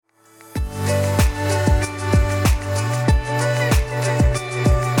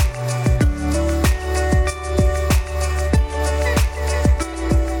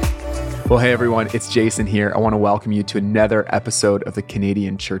Well, hey everyone, it's Jason here. I want to welcome you to another episode of the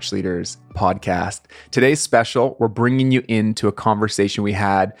Canadian Church Leaders Podcast. Today's special, we're bringing you into a conversation we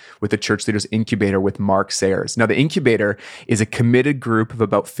had with the Church Leaders Incubator with Mark Sayers. Now, the Incubator is a committed group of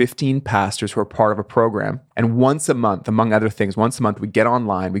about 15 pastors who are part of a program. And once a month, among other things, once a month, we get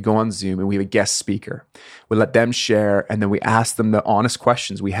online, we go on Zoom, and we have a guest speaker. We let them share, and then we ask them the honest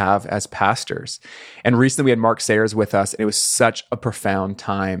questions we have as pastors. And recently, we had Mark Sayers with us, and it was such a profound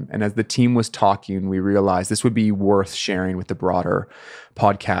time. And as the team was talking, we realized this would be worth sharing with the broader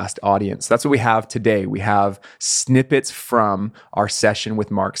podcast audience. That's what we have today. We have snippets from our session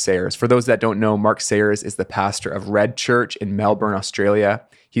with Mark Sayers. For those that don't know, Mark Sayers is the pastor of Red Church in Melbourne, Australia.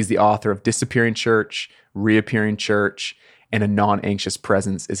 He's the author of Disappearing Church, Reappearing Church, and A Non-Anxious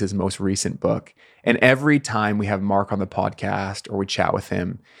Presence is his most recent book. And every time we have Mark on the podcast or we chat with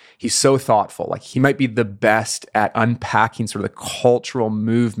him, he's so thoughtful. Like, he might be the best at unpacking sort of the cultural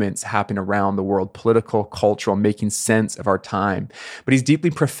movements happening around the world, political, cultural, making sense of our time. But he's deeply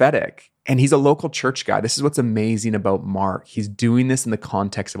prophetic. And he's a local church guy. This is what's amazing about Mark. He's doing this in the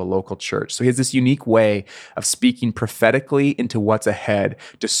context of a local church. So he has this unique way of speaking prophetically into what's ahead,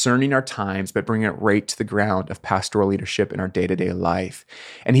 discerning our times, but bringing it right to the ground of pastoral leadership in our day-to-day life.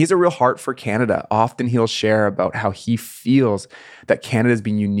 And he has a real heart for Canada. Often he'll share about how he feels that Canada has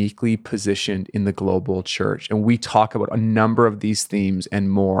been uniquely positioned in the global church. And we talk about a number of these themes and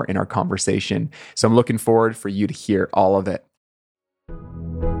more in our conversation. So I'm looking forward for you to hear all of it.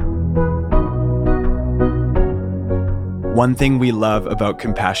 One thing we love about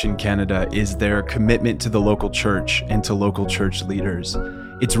Compassion Canada is their commitment to the local church and to local church leaders.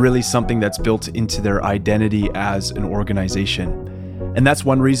 It's really something that's built into their identity as an organization. And that's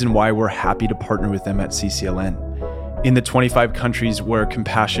one reason why we're happy to partner with them at CCLN. In the 25 countries where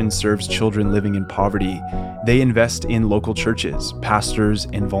Compassion serves children living in poverty, they invest in local churches, pastors,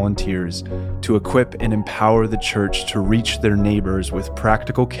 and volunteers to equip and empower the church to reach their neighbors with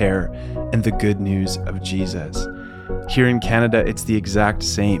practical care and the good news of Jesus. Here in Canada, it's the exact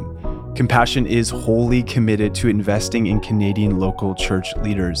same. Compassion is wholly committed to investing in Canadian local church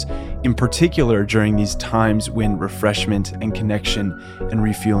leaders, in particular during these times when refreshment and connection and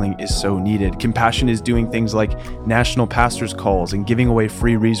refueling is so needed. Compassion is doing things like national pastors' calls and giving away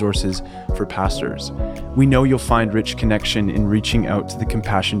free resources for pastors. We know you'll find rich connection in reaching out to the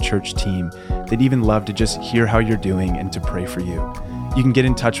Compassion Church team. They'd even love to just hear how you're doing and to pray for you. You can get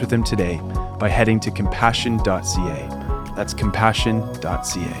in touch with them today by heading to compassion.ca. That's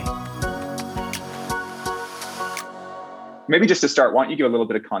compassion.ca. Maybe just to start, why don't you give a little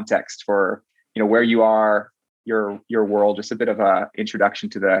bit of context for, where you are, your world, just a bit of a introduction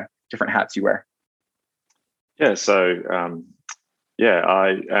to the different hats you wear. Yeah, so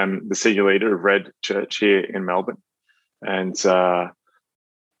I am the senior leader of Red Church here in Melbourne. And I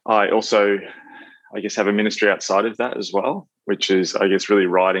also, have a ministry outside of that as well, which is, really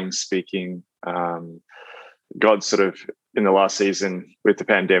writing, speaking. God sort of, in the last season with the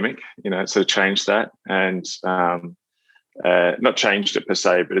pandemic, sort of changed that. And not changed it per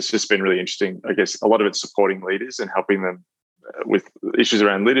se, but it's just been really interesting. A lot of it's supporting leaders and helping them with issues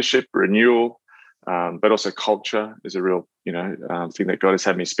around leadership, renewal, but also culture is a real, thing that God has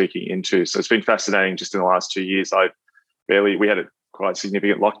had me speaking into. So it's been fascinating just in the last 2 years. We had a quite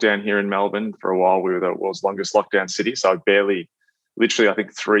significant lockdown here in Melbourne. For a while, we were the world's longest lockdown city. So I literally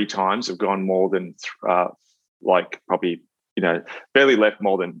 3 times have gone more than barely left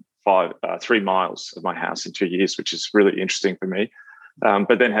more than 3 miles of my house in 2 years, which is really interesting for me.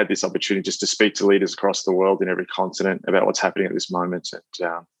 But then had this opportunity just to speak to leaders across the world in every continent about what's happening at this moment.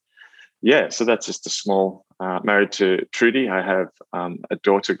 And so that's just a small, married to Trudy. I have a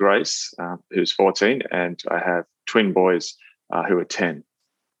daughter, Grace, who's 14, and I have twin boys who are 10.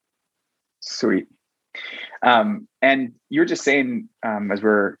 Sweet. And you're just saying, as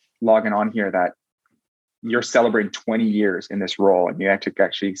we're logging on here, that you're celebrating 20 years in this role, and you have to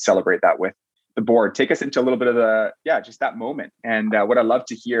actually celebrate that with the board. Take us into a little bit of just that moment. And what I'd love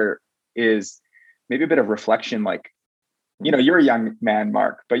to hear is maybe a bit of reflection. You're a young man,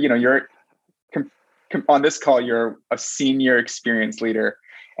 Mark, but you're on this call, you're a senior experienced leader.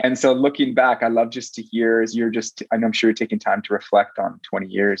 And so looking back, I love just to hear as I'm sure you're taking time to reflect on 20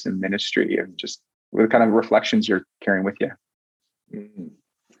 years in ministry and just what kind of reflections you're carrying with you. Mm-hmm.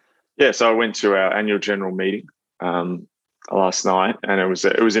 Yeah, so I went to our annual general meeting last night, and it was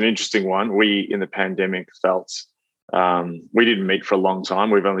an interesting one. We, in the pandemic, felt we didn't meet for a long time.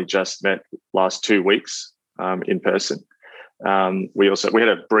 We've only just met last 2 weeks in person. We had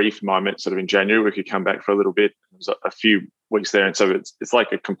a brief moment sort of in January. We could come back for a little bit. It was a few weeks there, and so it's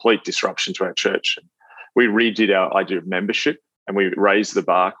like a complete disruption to our church. We redid our idea of membership and we raised the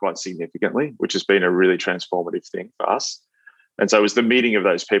bar quite significantly, which has been a really transformative thing for us. And so it was the meeting of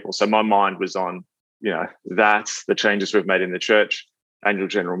those people. So my mind was on, the changes we've made in the church, annual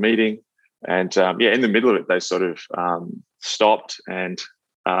general meeting. And in the middle of it, they sort of stopped. And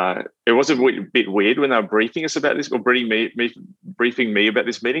it was a bit weird when they were briefing us about this, or briefing me about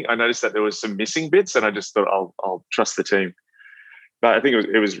this meeting. I noticed that there was some missing bits, and I just thought I'll trust the team. But I think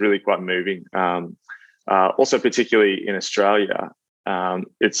it was really quite moving. Also, particularly in Australia,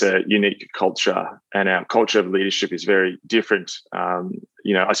 it's a unique culture, and our culture of leadership is very different.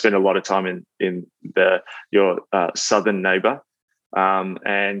 I spend a lot of time in your southern neighbour,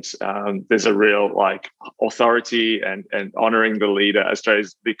 and there's a real authority and honouring the leader.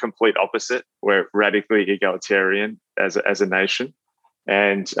 Australia's the complete opposite. We're radically egalitarian as a nation,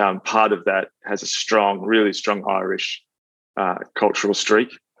 and part of that has a really strong Irish cultural streak,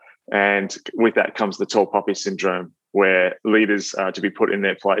 and with that comes the tall poppy syndrome, where leaders are to be put in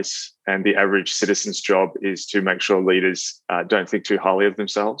their place, and the average citizen's job is to make sure leaders don't think too highly of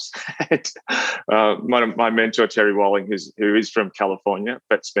themselves. My mentor, Terry Walling, who is from California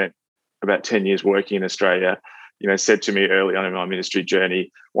but spent about 10 years working in Australia, said to me early on in my ministry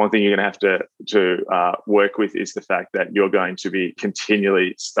journey, one thing you're going to have to work with is the fact that you're going to be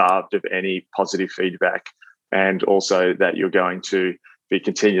continually starved of any positive feedback, and also that you're going to be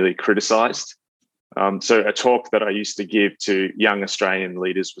continually criticised. So a talk that I used to give to young Australian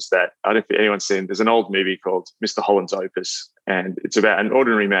leaders was that, I don't know if anyone's seen, there's an old movie called Mr. Holland's Opus, and it's about an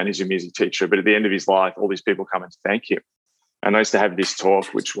ordinary man who's a music teacher, but at the end of his life, all these people come and thank him. And I used to have this talk,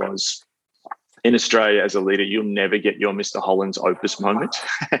 which was, in Australia, as a leader, you'll never get your Mr. Holland's Opus moment.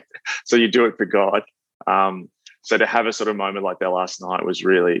 So you do it for God. So to have a sort of moment like that last night was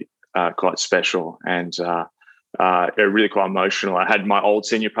really quite special, and really quite emotional. I had my old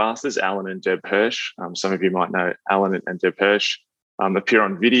senior pastors, Alan and Deb Hirsch. Some of you might know Alan and Deb Hirsch, appear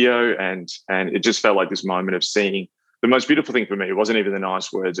on video, and it just felt like this moment of seeing. The most beautiful thing for me, it wasn't even the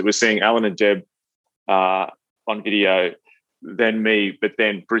nice words. It was seeing Alan and Deb on video, then me, but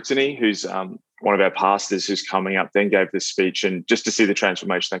then Brittany, who's one of our pastors who's coming up, then gave this speech, and just to see the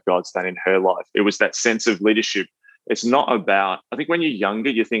transformation that God's done in her life. It was that sense of leadership. It's not about, I think when you're younger,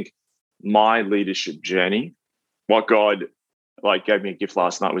 you think my leadership journey. What God gave me a gift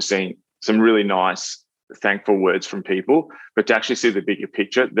last night was seeing some really nice, thankful words from people, but to actually see the bigger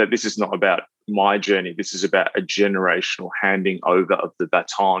picture, that this is not about my journey. This is about a generational handing over of the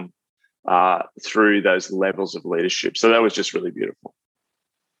baton through those levels of leadership. So that was just really beautiful.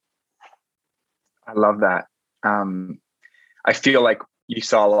 I love that. I feel like you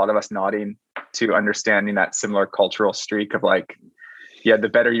saw a lot of us nodding to understanding that similar cultural streak of the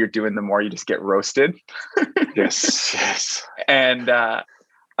better you're doing, the more you just get roasted. Yes. And I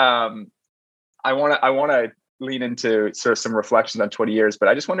want to lean into sort of some reflections on 20 years, but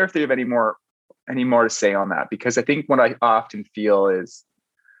I just wonder if you have any more to say on that, because I think what I often feel is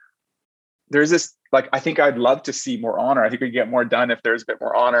there's this, I think I'd love to see more honor. I think we get more done if there's a bit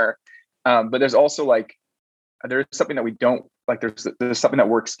more honor. But there's also there's something that we don't there's something that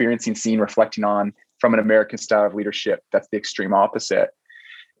we're experiencing, seeing, reflecting on from an American style of leadership that's the extreme opposite.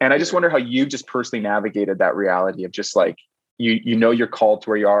 And I just wonder how you just personally navigated that reality of just you're called to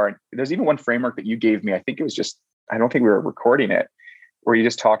where you are. And there's even one framework that you gave me. I think it was just, I don't think we were recording it, where you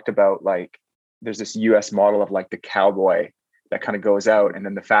just talked about there's this US model of the cowboy that kind of goes out, and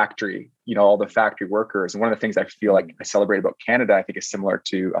then the factory, all the factory workers. And one of the things I feel like I celebrate about Canada, I think is similar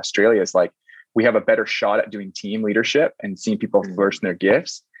to Australia, is we have a better shot at doing team leadership and seeing people flourish in their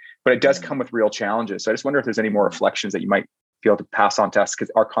gifts, but it does come with real challenges. So I just wonder if there's any more reflections that you might be able to pass on to us, because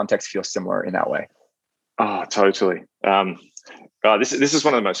our context feels similar in that way. Oh, totally. This is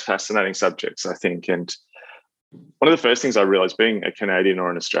one of the most fascinating subjects, I think. And one of the first things I realized being a Canadian or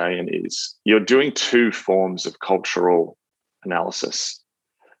an Australian is you're doing two forms of cultural analysis.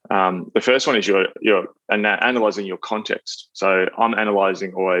 The first one is you're analyzing your context. So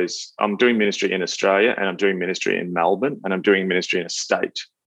I'm doing ministry in Australia, and I'm doing ministry in Melbourne, and I'm doing ministry in a state.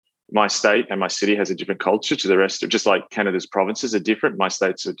 My state and my city has a different culture to the rest of, just like Canada's provinces are different, my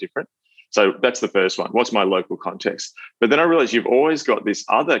states are different. So that's the first one. What's my local context? But then I realized you've always got this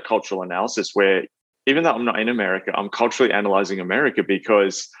other cultural analysis where, even though I'm not in America, I'm culturally analyzing America,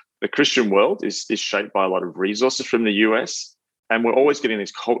 because the Christian world is shaped by a lot of resources from the US. And we're always getting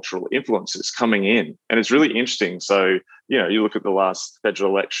these cultural influences coming in. And it's really interesting. So, you look at the last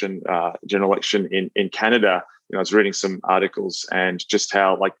federal election, general election in Canada, I was reading some articles, and just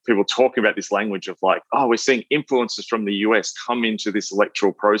how people talk about this language of we're seeing influences from the US come into this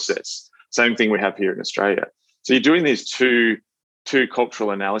electoral process. Same thing we have here in Australia. So you're doing these two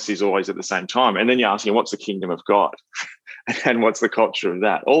cultural analyses always at the same time. And then you're asking, what's the kingdom of God? and what's the culture of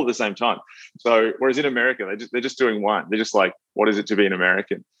that, all at the same time. So whereas in America, they're just doing one. They're just like, what is it to be an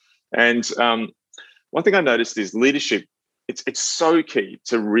American? And one thing I noticed is leadership. It's so key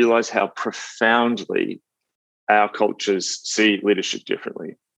to realize how profoundly our cultures see leadership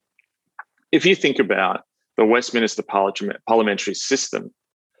differently. If you think about the Westminster parliamentary system,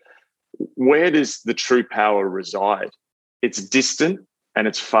 where does the true power reside? It's distant and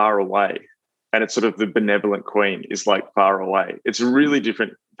it's far away. And it's sort of the benevolent queen is like far away. It's a really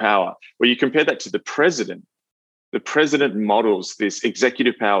different power. Where you compare that to the president models this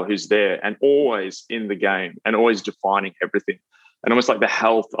executive power who's there and always in the game and always defining everything and almost like the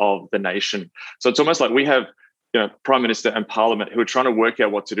health of the nation. So it's almost like we have, prime minister and parliament who are trying to work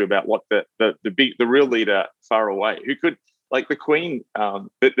out what to do about what the real leader far away who could, like the Queen.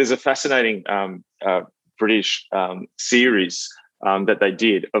 There's a fascinating British series that they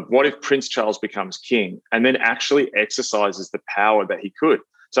did of what if Prince Charles becomes king and then actually exercises the power that he could.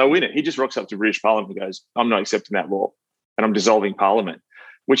 So in it, he just rocks up to British Parliament and goes, I'm not accepting that law and I'm dissolving Parliament,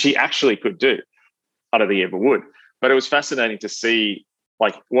 which he actually could do. I don't think he ever would. But it was fascinating to see,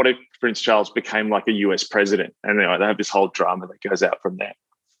 like, what if Prince Charles became like a US president? And they have this whole drama that goes out from there.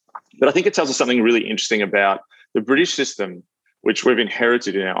 But I think it tells us something really interesting about the British system, which we've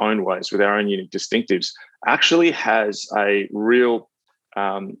inherited in our own ways with our own unique distinctives, actually has a real,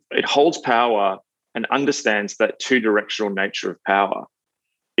 it holds power and understands that two-directional nature of power.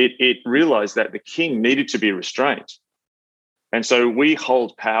 It realized that the king needed to be restrained. And so we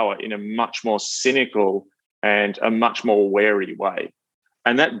hold power in a much more cynical and a much more wary way.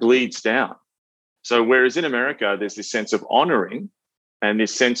 And that bleeds down. So whereas in America, there's this sense of honoring and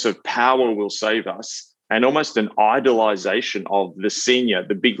this sense of power will save us, and almost an idolization of the senior,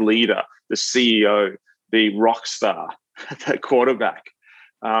 the big leader, the CEO, the rock star, the quarterback.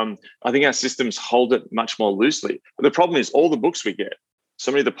 I think our systems hold it much more loosely. But the problem is all the books we get,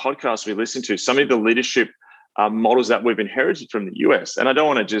 so many of the podcasts we listen to, so many of the leadership models that we've inherited from the US. And I don't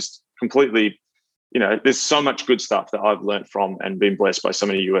want to just completely, there's so much good stuff that I've learned from and been blessed by so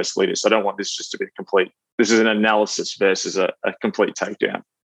many US leaders. So I don't want this just to be this is an analysis versus a complete takedown.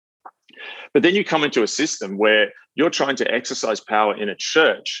 But then you come into a system where you're trying to exercise power in a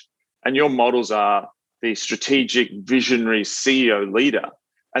church and your models are the strategic, visionary CEO leader.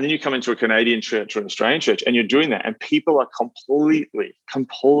 And then you come into a Canadian church or an Australian church and you're doing that and people are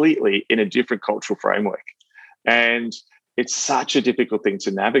completely in a different cultural framework. And it's such a difficult thing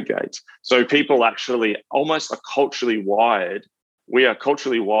to navigate. So people actually almost are culturally wired. We are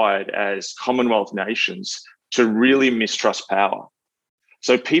culturally wired as Commonwealth nations to really mistrust power.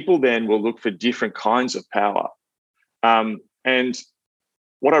 So people then will look for different kinds of power. And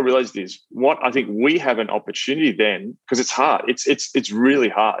what I realized is what I think we have an opportunity then, because it's hard. It's really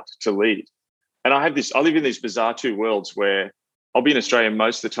hard to lead. And I live in these bizarre two worlds where I'll be in Australia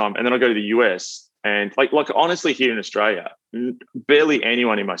most of the time and then I go to the US and like honestly here in Australia, barely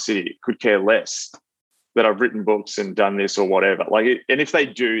anyone in my city could care less that I've written books and done this or whatever. And if they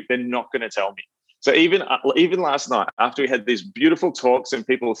do, they're not going to tell me. So even last night, after we had these beautiful talks and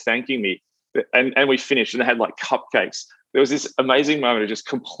people thanking me, and we finished and they had like cupcakes, there was this amazing moment of just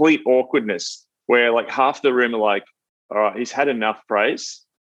complete awkwardness where like half the room are like, all right, he's had enough praise.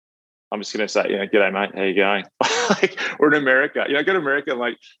 I'm just going to say, g'day, mate. How you going? Or in America, go to America and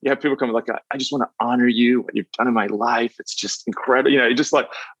like, you have people come like, I just want to honor you, what you've done in my life. It's just incredible. Just like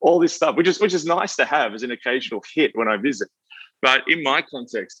all this stuff, which is nice to have as an occasional hit when I visit. But in my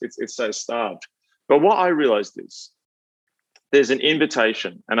context, it's so starved. But what I realized is there's an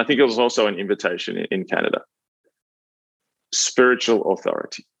invitation, and I think it was also an invitation in Canada, spiritual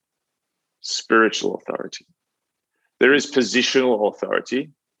authority. Spiritual authority. There is positional authority.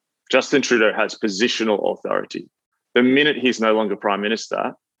 Justin Trudeau has positional authority. The minute he's no longer prime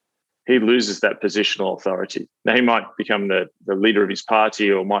minister, he loses that positional authority. Now, he might become the leader of his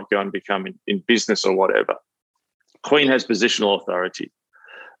party or might go and become in business or whatever. Queen has positional authority.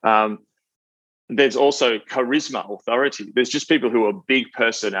 There's also charisma authority. There's just people who are big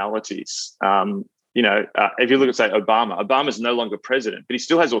personalities. If you look at, say, Obama's no longer president, but he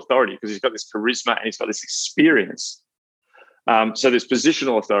still has authority because he's got this charisma and he's got this experience. So there's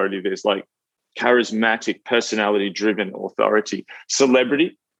positional authority. There's like charismatic, personality-driven authority.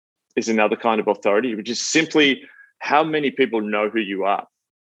 Celebrity is another kind of authority, which is simply how many people know who you are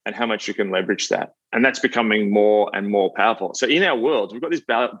and how much you can leverage that. And that's becoming more and more powerful. So in our world, we've got this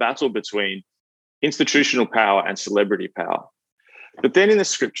battle between institutional power and celebrity power. But then in the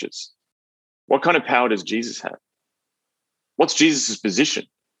scriptures, what kind of power does Jesus have? What's Jesus' position?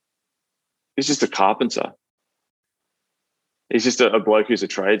 He's just a carpenter. He's just a bloke who's a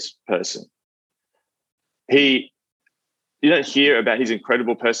tradesperson. He you don't hear about his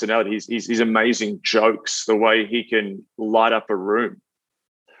incredible personality, his amazing jokes, the way he can light up a room.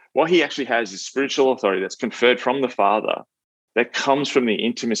 What he actually has is spiritual authority that's conferred from the Father, that comes from the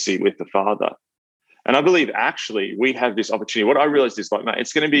intimacy with the Father. And I believe actually we have this opportunity. What I realized is, like, mate,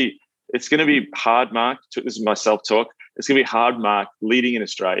 it's going to be hard, Mark. This is my self-talk. It's going to be hard, Mark, leading in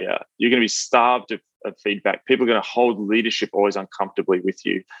Australia. You're going to be starved of feedback. People are going to hold leadership always uncomfortably with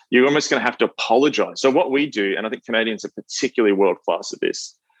you. You're almost going to have to apologize. So what we do, and I think Canadians are particularly world-class at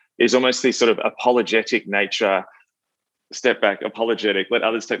this, is almost this sort of apologetic nature. Step back, apologetic, let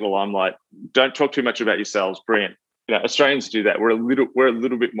others take the limelight. Don't talk too much about yourselves. Brilliant. You know, Australians do that. We're a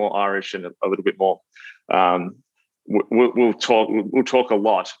little bit more Irish and a little bit more. We'll talk a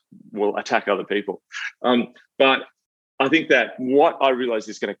lot. We'll attack other people. But I think that what I realize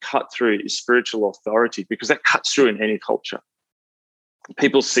is going to cut through is spiritual authority, because that cuts through in any culture.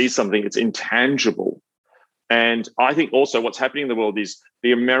 People see something, it's intangible. And I think also what's happening in the world is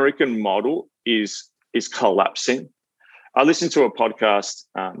the American model is collapsing. I listened to a podcast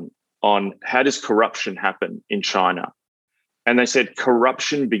on how does corruption happen in China. And they said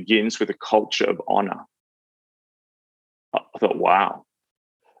corruption begins with a culture of honor. I thought, wow.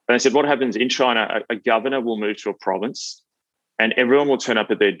 And they said what happens in China, a governor will move to a province and everyone will turn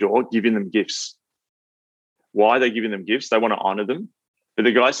up at their door giving them gifts. Why are they giving them gifts? They want to honor them. But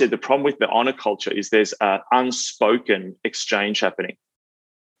the guy said the problem with the honor culture is there's an unspoken exchange happening.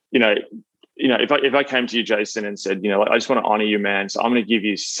 You know, if I came to you, Jason, and said, I just want to honor you, man, so I'm going to give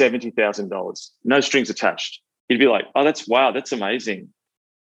you $70,000, no strings attached. You'd be like, oh, that's amazing.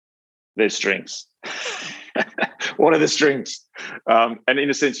 There's strings. What are the strings? And in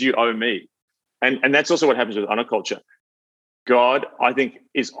a sense, you owe me. And that's also what happens with honor culture. God, I think,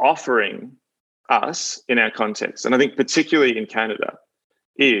 is offering us in our context, and I think particularly in Canada,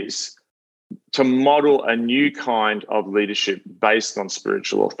 is to model a new kind of leadership based on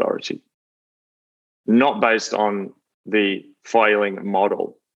spiritual authority, not based on the failing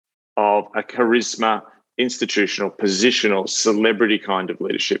model of a charisma, institutional, positional, celebrity kind of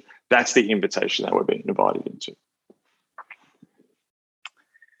leadership. That's the invitation that we're being invited into.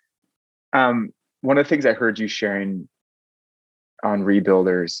 One of the things I heard you sharing on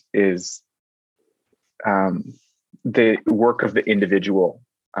Rebuilders is the work of the individual,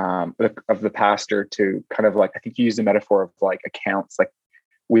 of the pastor, to kind of like, I think you used the metaphor of like accounts. Like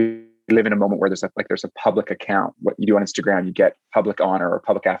we live in a moment where there's a public account. What you do on Instagram, you get public honor or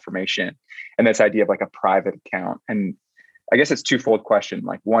public affirmation, and this idea of like a private account. And I guess it's a twofold question.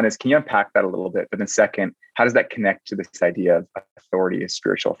 Like one is, can you unpack that a little bit? But then second, how does that connect to this idea of authority as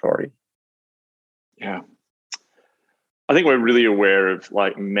spiritual authority? Yeah. I think we're really aware of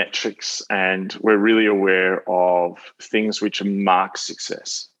like metrics, and we're really aware of things which mark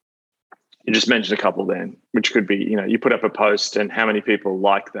success. You just mentioned a couple then, which could be, you put up a post and how many people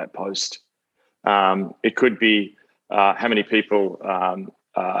like that post. It could be how many people,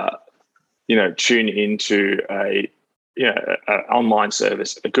 tune into a online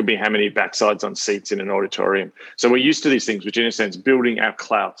service. It could be how many backsides on seats in an auditorium. So we're used to these things, which in a sense, building our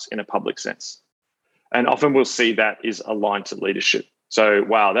clout in a public sense. And often we'll see that is aligned to leadership. So,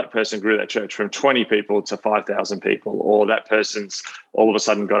 wow, that person grew that church from 20 people to 5,000 people, or that person's all of a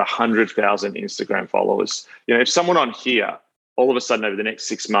sudden got 100,000 Instagram followers. If someone on here all of a sudden over the next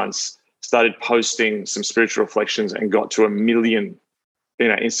 6 months started posting some spiritual reflections and got to 1 million,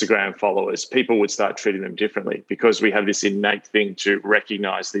 Instagram followers, people would start treating them differently, because we have this innate thing to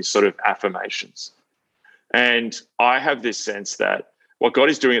recognize these sort of affirmations. And I have this sense that what God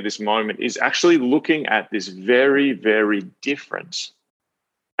is doing at this moment is actually looking at this very, very different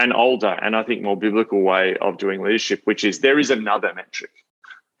and older, and I think more biblical way of doing leadership, which is there is another metric.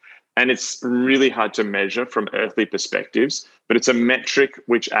 And it's really hard to measure from earthly perspectives, but it's a metric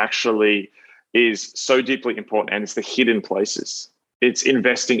which actually is so deeply important, and it's the hidden places. It's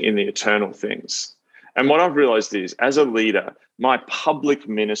investing in the eternal things. And what I've realized is, as a leader, my public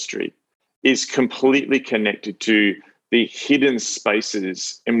ministry is completely connected to the hidden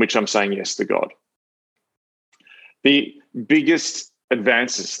spaces in which I'm saying yes to God. The biggest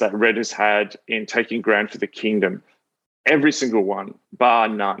advances that Red has had in taking ground for the kingdom, every single one, bar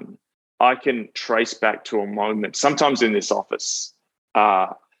none, I can trace back to a moment, sometimes in this office,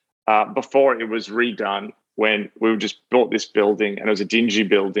 before it was redone, when we just built this building and it was a dingy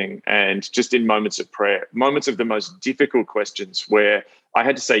building, and just in moments of prayer, moments of the most difficult questions where I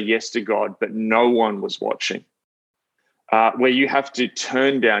had to say yes to God, but no one was watching. Where you have to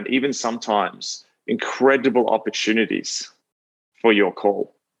turn down, even sometimes, incredible opportunities for your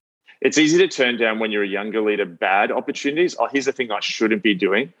call. It's easy to turn down when you're a younger leader bad opportunities. Oh, here's the thing I shouldn't be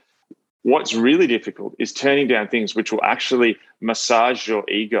doing. What's really difficult is turning down things which will actually massage your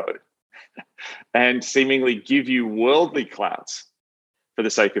ego and seemingly give you worldly clout for the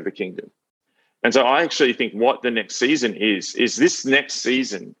sake of the kingdom. And so I actually think what the next season is this next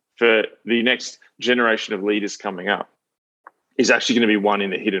season for the next generation of leaders coming up is actually going to be one in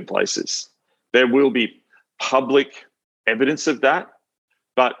the hidden places. There will be public evidence of that,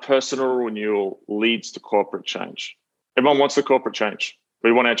 but personal renewal leads to corporate change. Everyone wants the corporate change.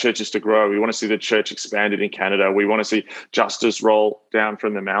 We want our churches to grow. We want to see the church expanded in Canada. We want to see justice roll down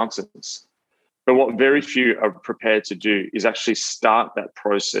from the mountains. But what very few are prepared to do is actually start that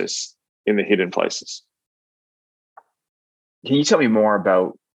process in the hidden places. Can you tell me more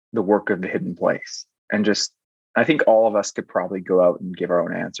about the work of the hidden place? And just, I think all of us could probably go out and give our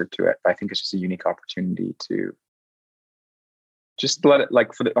own answer to it. But I think it's just a unique opportunity to just let it,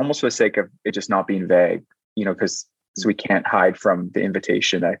 like, almost for the sake of it just not being vague, because so we can't hide from the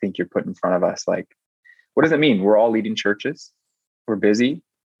invitation I think you're putting in front of us. Like, what does it mean? We're all leading churches. We're busy.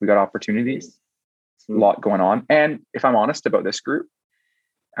 We got opportunities, a lot going on. And if I'm honest about this group,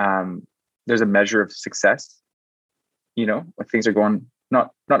 there's a measure of success, when things are going,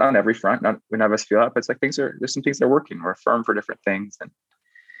 not on every front, not when none of us feel it, but it's like there's some things that are working. We're affirmed for different things.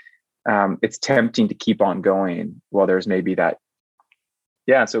 And it's tempting to keep on going while there's maybe that.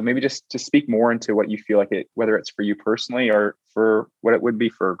 Yeah. So maybe just to speak more into what you feel like whether it's for you personally or for what it would be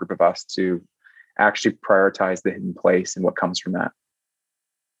for a group of us to actually prioritize the hidden place and what comes from that.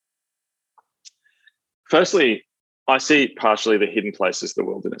 Firstly, I see partially the hidden place as the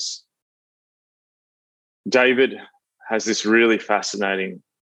wilderness. David has this really fascinating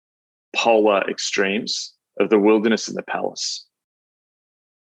polar extremes of the wilderness and the palace.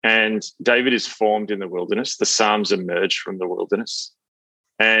 And David is formed in the wilderness. The Psalms emerge from the wilderness.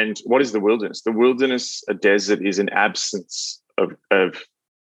 And what is the wilderness? The wilderness, a desert, is an absence of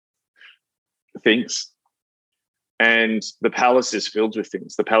things. And the palace is filled with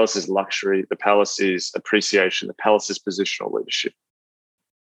things. The palace is luxury. The palace is appreciation. The palace is positional leadership.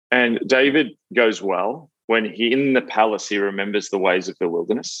 And David goes well when in the palace, he remembers the ways of the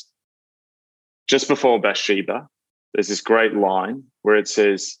wilderness. Just before Bathsheba, there's this great line where it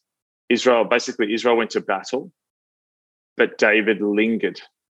says, Israel went to battle, but David lingered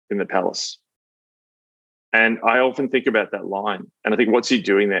in the palace. And I often think about that line. And I think, what's he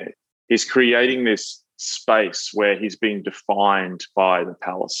doing there? He's creating this space where he's being defined by the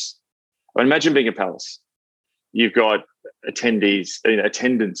palace. Imagine being a palace. You've got attendees,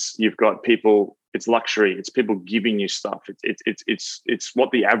 attendants. You've got people. It's luxury. It's people giving you stuff. It's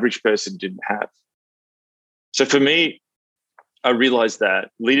what the average person didn't have. So for me, I realized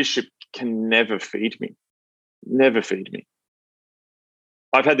that leadership can never feed me. Never feed me.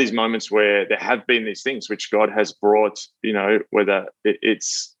 I've had these moments where there have been these things which God has brought, whether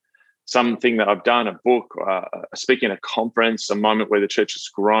it's something that I've done, a book, speaking at a conference, a moment where the church has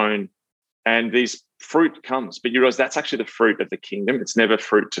grown, and these fruit comes. But you realize that's actually the fruit of the kingdom. It's never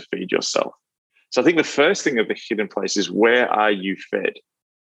fruit to feed yourself. So I think the first thing of the hidden place is, where are you fed?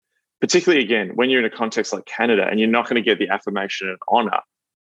 Particularly, again, when you're in a context like Canada and you're not going to get the affirmation and honor,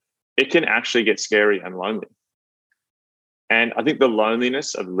 it can actually get scary and lonely. And I think the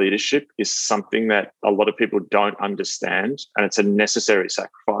loneliness of leadership is something that a lot of people don't understand, and it's a necessary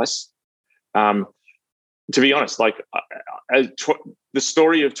sacrifice. To be honest, the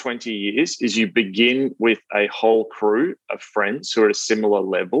story of 20 years is you begin with a whole crew of friends who are at a similar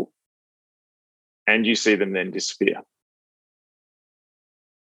level, and you see them then disappear.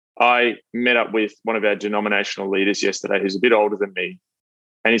 I met up with one of our denominational leaders yesterday who's a bit older than me.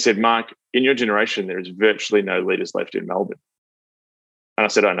 And he said, Mark, in your generation, there is virtually no leaders left in Melbourne. And I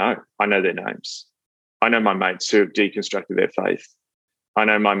said, I know their names. I know my mates who have deconstructed their faith. I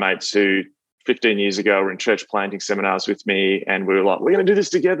know my mates who 15 years ago were in church planting seminars with me, and we were like, we're going to do this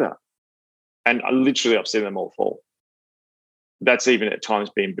together. And I've seen them all fall. That's even at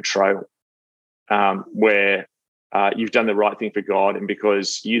times been betrayal, where you've done the right thing for God, and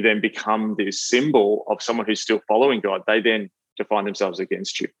because you then become this symbol of someone who's still following God, they then define themselves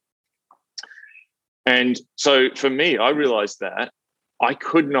against you. And so for me, I realized that I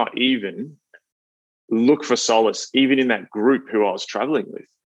could not even look for solace, even in that group who I was traveling with,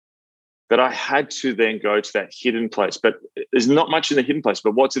 that I had to then go to that hidden place. But there's not much in the hidden place,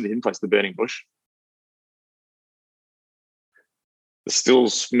 but what's in the hidden place? The burning bush. The still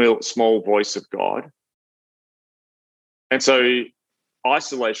small voice of God. And so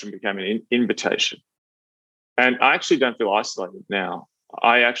isolation became an invitation. And I actually don't feel isolated now.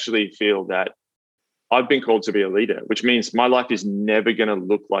 I actually feel that I've been called to be a leader, which means my life is never going to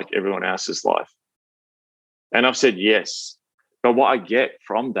look like everyone else's life. And I've said yes. But what I get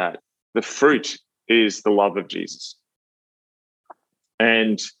from that the fruit is the love of Jesus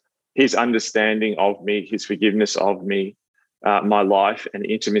and his understanding of me, his forgiveness of me, my life and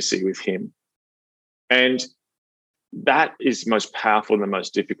intimacy with him. And that is most powerful in the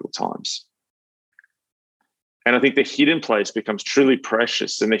most difficult times. And I think the hidden place becomes truly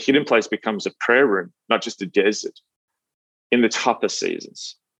precious, and the hidden place becomes a prayer room, not just a desert, in the toughest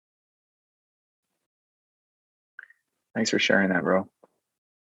seasons. Thanks for sharing that, bro.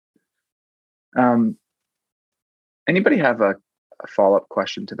 Anybody have a follow-up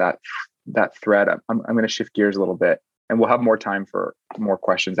question to that thread? I'm going to shift gears a little bit, and we'll have more time for more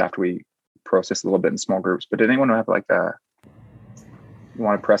questions after we process a little bit in small groups. But did anyone have you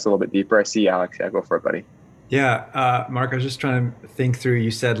want to press a little bit deeper? I see Alex. Yeah, go for it, buddy. Yeah, Mark, I was just trying to think through.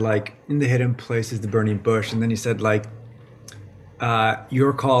 You said like in the hidden place is the burning bush, and then you said like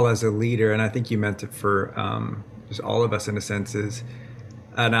your call as a leader, and I think you meant it for just all of us in a sense, is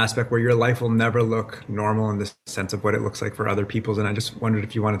an aspect where your life will never look normal in the sense of what it looks like for other people's. And I just wondered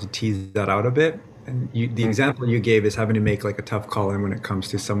if you wanted to tease that out a bit. And the example you gave is having to make like a tough call in when it comes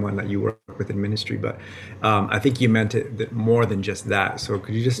to someone that you work with in ministry. But I think you meant it more than just that. So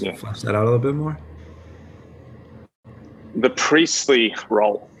could you just flesh that out a little bit more? The priestly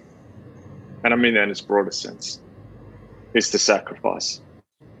role, and I mean that in its broadest sense, is to sacrifice.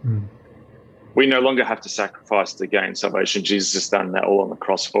 We no longer have to sacrifice to gain salvation. Jesus has done that all on the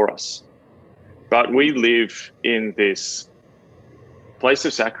cross for us. But we live in this place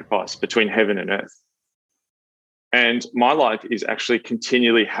of sacrifice between heaven and earth. And my life is actually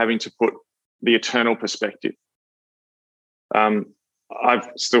continually having to put the eternal perspective. I'm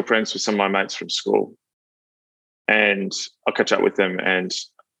still friends with some of my mates from school, and I'll catch up with them. And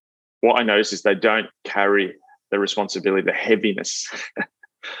what I notice is they don't carry the responsibility, the heaviness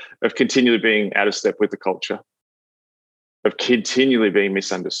of continually being out of step with the culture, of continually being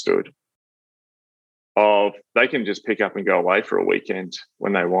misunderstood, of they can just pick up and go away for a weekend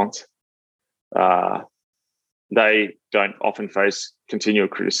when they want. They don't often face continual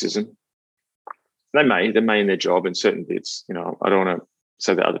criticism. They may in their job in certain bits. I don't want to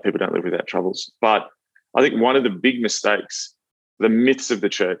say that other people don't live without troubles. But I think one of the big mistakes, the myths of the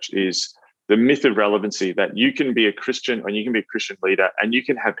church, is the myth of relevancy, that you can be a Christian and you can be a Christian leader and you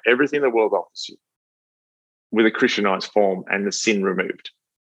can have everything the world offers you with a Christianized form and the sin removed.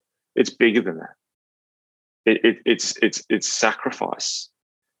 It's bigger than that. It's sacrifice.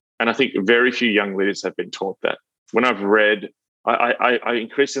 And I think very few young leaders have been taught that. When I've read, I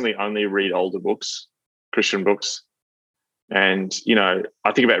increasingly only read older books, Christian books. And,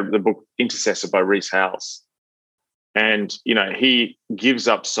 I think about the book Intercessor by Rees Howells. And, he gives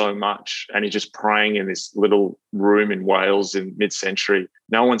up so much, and he's just praying in this little room in Wales in mid-century.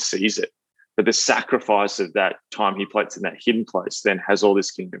 No one sees it. But the sacrifice of that time he placed in that hidden place then has all this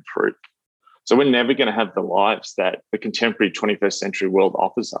kingdom fruit. So we're never going to have the lives that the contemporary 21st century world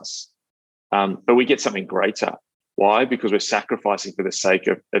offers us. But we get something greater. Why? Because we're sacrificing for the sake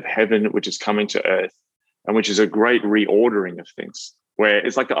of heaven, which is coming to earth, and which is a great reordering of things. Where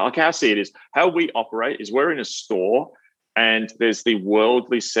it's like how I see it is, how we operate is we're in a store and there's the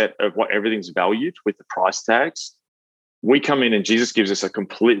worldly set of what everything's valued with the price tags. We come in and Jesus gives us a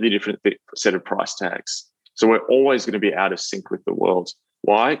completely different set of price tags. So we're always going to be out of sync with the world.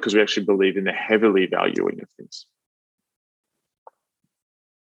 Why? Because we actually believe in the heavily valuing of things.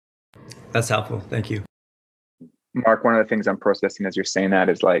 That's helpful. Thank you. Mark, one of the things I'm processing as you're saying that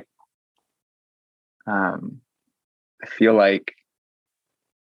is like, I feel like,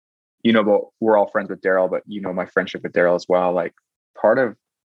 but we're all friends with Daryl, but my friendship with Daryl as well. Like part of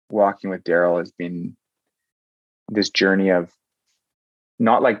walking with Daryl has been this journey of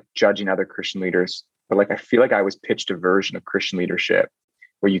not like judging other Christian leaders, but like I feel like I was pitched a version of Christian leadership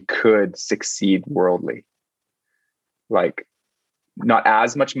where you could succeed worldly. Like not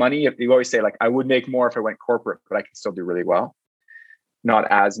as much money. If you always say like I would make more if I went corporate, but I can still do really well.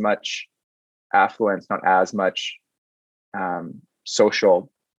 Not as much affluence, not as much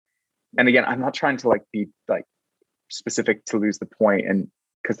social. And again, I'm not trying to like be like specific to lose the point, and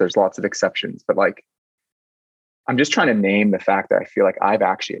because there's lots of exceptions, but like I'm just trying to name the fact that I feel like I've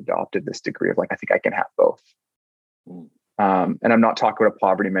actually adopted this degree of like I think I can have both. And I'm not talking about a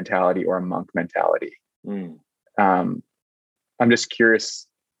poverty mentality or a monk mentality. I'm just curious.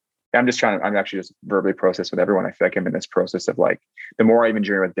 I'm actually just verbally process with everyone. I feel like I'm in this process of like, the more I even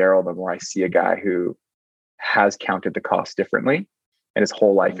journey with Daryl, the more I see a guy who has counted the cost differently and his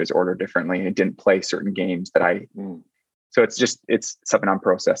whole life is ordered differently. And it didn't play certain games that so it's something I'm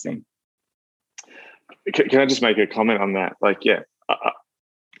processing. Can I just make a comment on that? Like,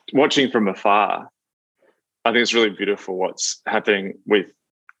 watching from afar, I think it's really beautiful what's happening with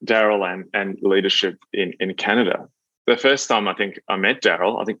Daryl and leadership in Canada. The first time I think I met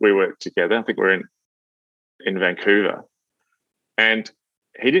Daryl, I think we were together. I think we were in Vancouver, and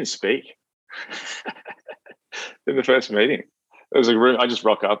he didn't speak in the first meeting. There was a room. I just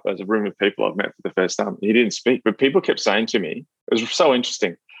rock up as a room of people I've met for the first time. He didn't speak, but people kept saying to me, it was so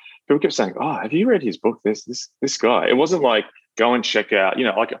interesting. People kept saying, "Oh, have you read his book? This guy." It wasn't like go and check out.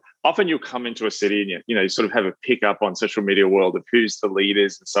 Like often you'll come into a city and you sort of have a pick up on social media world of who's the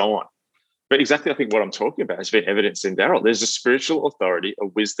leaders and so on. But exactly, I think what I'm talking about has been evidenced in Daryl. There's a spiritual authority, a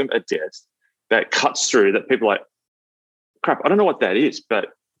wisdom, a depth that cuts through that people are like, crap, I don't know what that is, but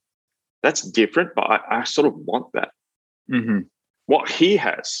that's different. But I sort of want that. Mm-hmm. What he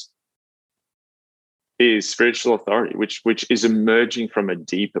has is spiritual authority, which is emerging from a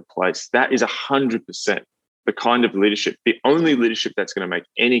deeper place. That is 100% the kind of leadership, the only leadership that's going to make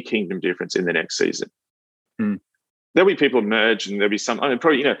any kingdom difference in the next season. Mm. There'll be people emerge, and there'll be some,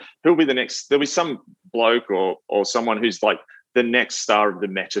 probably, who'll be the next, there'll be some bloke or someone who's like the next star of the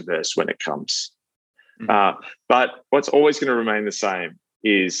metaverse when it comes. But what's always going to remain the same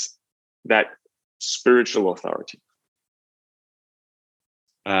is that spiritual authority.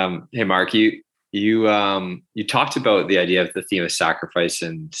 Hey, Mark, you talked about the idea of the theme of sacrifice,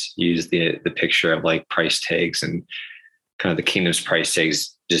 and you used the picture of like price tags, and kind of the kingdom's price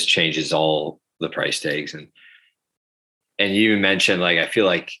tags just changes all the price tags. And you mentioned, like, I feel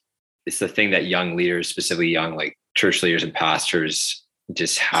like it's the thing that young leaders, specifically young, like church leaders and pastors,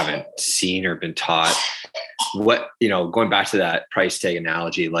 just haven't seen or been taught. What, going back to that price tag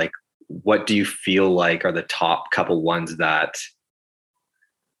analogy, like, what do you feel like are the top couple ones that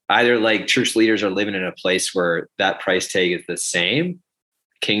either like church leaders are living in a place where that price tag is the same,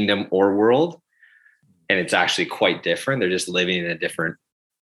 kingdom or world, and it's actually quite different? They're just living in a different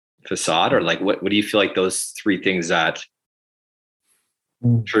facade? Or like, what do you feel like those three things that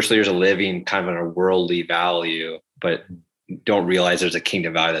church leaders are living kind of in a worldly value, but don't realize there's a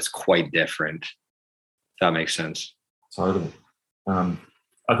kingdom value that's quite different? If that makes sense. Totally.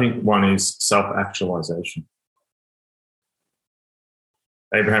 I think one is self-actualization.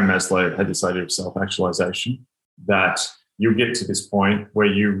 Abraham Maslow had this idea of self-actualization, that you'll get to this point where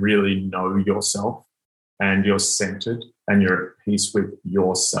you really know yourself and you're centered and you're at peace with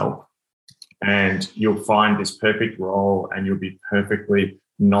yourself. And you'll find this perfect role and you'll be perfectly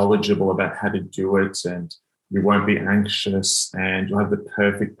knowledgeable about how to do it, and you won't be anxious, and you'll have the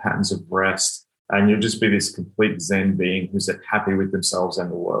perfect patterns of rest, and you'll just be this complete Zen being who's happy with themselves and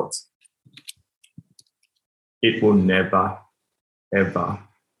the world. It will never, ever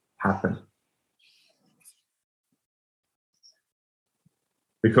happen.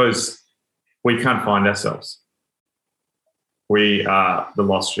 Because we can't find ourselves. We are the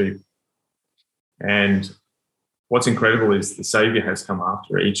lost sheep. And what's incredible is the Savior has come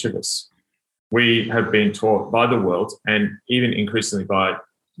after each of us. We have been taught by the world, and even increasingly by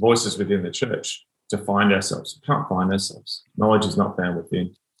voices within the church, to find ourselves. We can't find ourselves. Knowledge is not found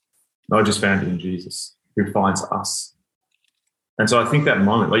within. Knowledge is found in Jesus, who finds us. And so I think that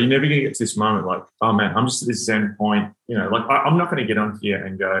moment, like, you're never going to get to this moment like, oh man, I'm just at this Zen point, like I'm not going to get on here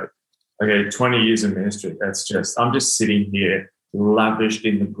and go, okay, 20 years in ministry, I'm just sitting here lavished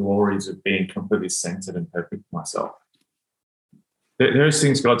in the glories of being completely centered and perfect for myself. There's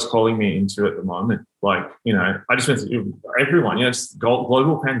things God's calling me into at the moment. Like, I just went through everyone, it's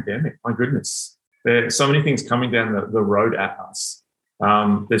global pandemic. My goodness. There's so many things coming down the road at us.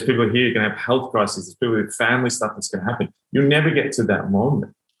 There's people here who are going to have health crises. There's people with family stuff that's going to happen. You'll never get to that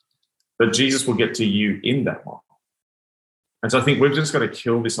moment, but Jesus will get to you in that moment. And so I think we've just got to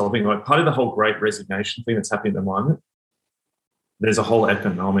kill this whole thing. Like, part of the whole great resignation thing that's happening at the moment, there's a whole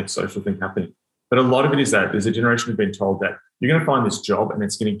economic, social thing happening. But a lot of it is that there's a generation who've been told that you're going to find this job and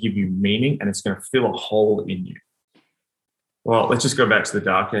it's going to give you meaning and it's going to fill a hole in you. Well, let's just go back to the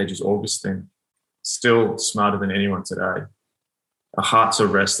Dark Ages. Augustine, still smarter than anyone today. Our hearts are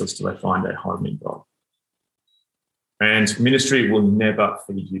restless till they find a home in God. And ministry will never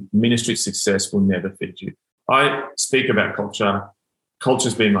feed you. Ministry success will never feed you. I speak about culture.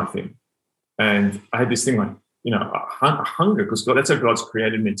 Culture's been my thing. And I had this thing like, a hunger, because that's how God's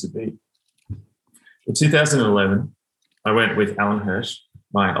created me to be. In 2011, I went with Alan Hirsch,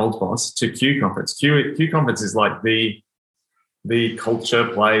 my old boss, to Q Conference. Q Conference is like the culture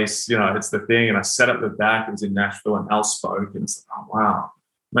place, it's the thing. And I sat up the back, it was in Nashville, and Al spoke, and it's like, oh, wow,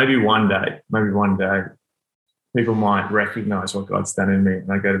 maybe one day, people might recognize what God's done in me,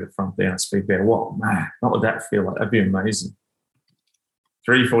 and I go to the front there and I speak there. What, man, what would that feel like? That'd be amazing.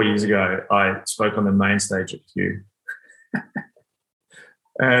 3-4 years ago, I spoke on the main stage at Q.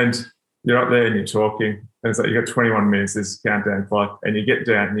 And you're up there and you're talking, And it's like you got 21 minutes, this countdown clock, and you get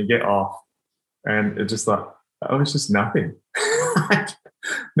down and you get off, and it's just like, oh, it's just nothing.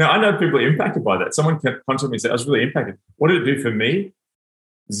 Now, I know people are impacted by that. Someone contacted me and said, I was really impacted. What did it do for me?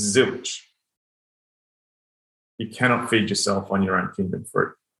 Zilch. You cannot feed yourself on your own kingdom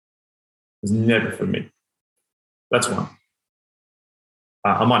fruit. It was never for me. That's one.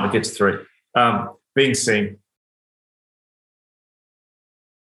 I might not get to three. Being seen.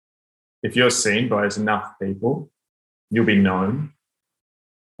 If you're seen by enough people, you'll be known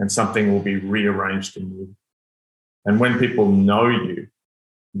and something will be rearranged in you. And when people know you,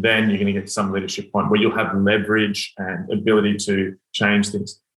 then you're going to get to some leadership point where you'll have leverage and ability to change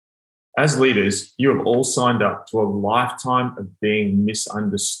things. As leaders, you have all signed up to a lifetime of being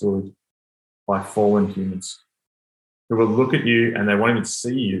misunderstood by fallen humans who will look at you and they won't even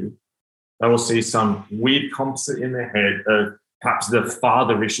see you. They will see some weird composite in their head of perhaps the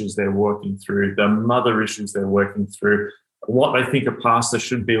father issues they're working through, the mother issues they're working through, what they think a pastor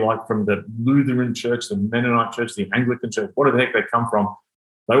should be like from the Lutheran church, the Mennonite church, the Anglican church, what the heck they come from.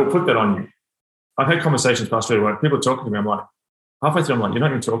 They will put that on you. I've had conversations, Pastor, where people are talking to me. I'm like, halfway through, I'm like, you're not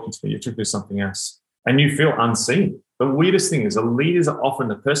even talking to me. You're talking to something else. And you feel unseen. The weirdest thing is the leaders are often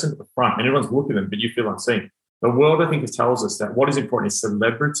the person at the front and everyone's looking at them, but you feel unseen. The world, I think, tells us that what is important is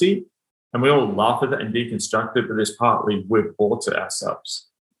celebrity. And we all laugh at it and deconstruct it, but there's partly we've bought it ourselves.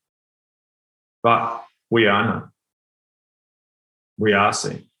 But we are known. We are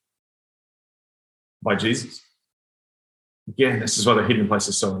seen by Jesus. Again, this is why the hidden place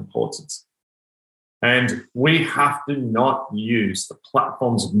is so important. And we have to not use the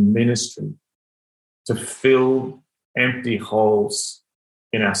platforms of ministry to fill empty holes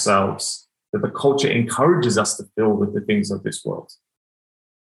in ourselves that the culture encourages us to fill with the things of this world.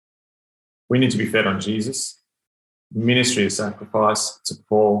 We need to be fed on Jesus. Ministry is sacrifice. It's a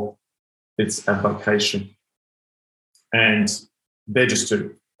call. It's a vocation. And they're just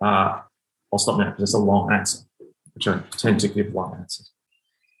two. I'll stop now because it's a long answer, which I tend to give long answers.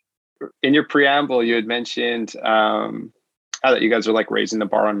 In your preamble, you had mentioned how that you guys are like raising the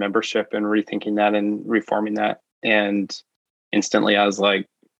bar on membership and rethinking that and reforming that. And instantly I was like,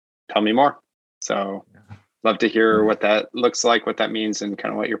 tell me more. So love to hear what that looks like, what that means, and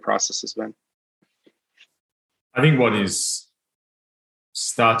kind of what your process has been. I think what is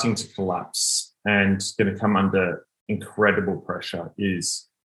starting to collapse and going to come under incredible pressure is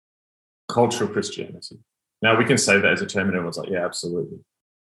cultural Christianity. Now, we can say that as a term and everyone's like, yeah, absolutely.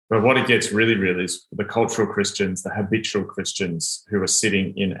 But what it gets really real is the cultural Christians, the habitual Christians who are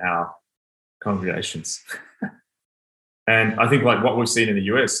sitting in our congregations. And I think like what we've seen in the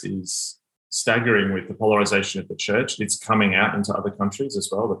US is staggering with the polarization of the church. It's coming out into other countries as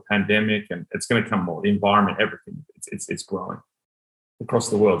well, the pandemic, and it's going to come more, the environment, everything. It's growing across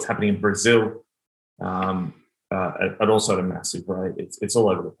the world. It's happening in Brazil, but also at a massive rate. It's all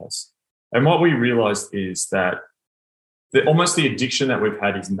over the place. And what we realized is that almost the addiction that we've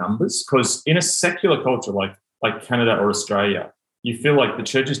had is numbers, because in a secular culture like Canada or Australia, you feel like the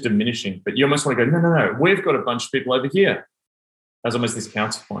church is diminishing, but you almost want to go, no, we've got a bunch of people over here as almost this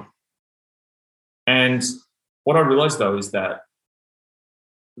counterpoint. And what I realized, though, is that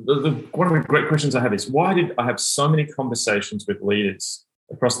one of the great questions I have is, why did I have so many conversations with leaders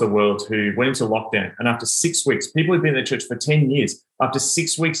across the world who went into lockdown, and after 6 weeks, people who've been in the church for 10 years, after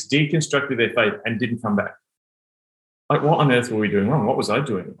 6 weeks deconstructed their faith and didn't come back? Like, what on earth were we doing wrong? What was I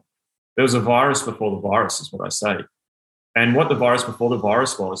doing wrong? There was a virus before the virus, is what I say. And what the virus before the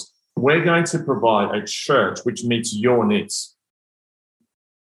virus was, we're going to provide a church which meets your needs.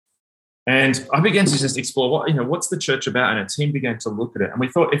 And I began to just explore, what's the church about? And a team began to look at it. And we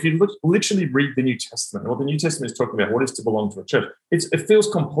thought, if you literally read the New Testament, what the New Testament is talking about, what is to belong to a church, it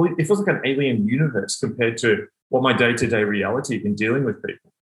feels like an alien universe compared to what my day-to-day reality in dealing with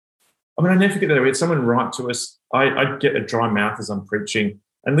people. I mean, I never forget that we had someone write to us. I get a dry mouth as I'm preaching.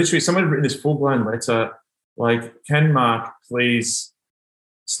 And literally someone had written this full-blown letter, like, can Mark please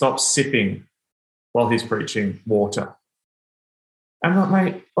stop sipping while he's preaching water? I'm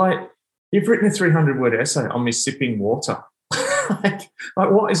like, mate, you've written a 300-word essay on me sipping water. like,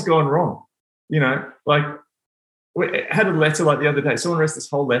 what is going wrong? We had a letter like the other day. Someone wrote this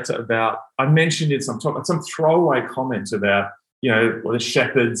whole letter about, I mentioned in some throwaway comment about, the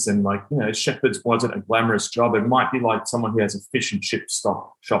shepherds and shepherds wasn't a glamorous job. It might be like someone who has a fish and chip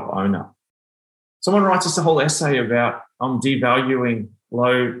shop owner. Someone writes us a whole essay about devaluing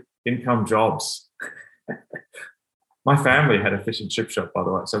low-income jobs. My family had a fish and chip shop, by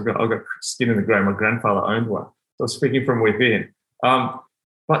the way, so I've got skin in the game. My grandfather owned one. So I'm speaking from within.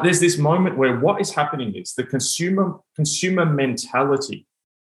 But there's this moment where what is happening is the consumer mentality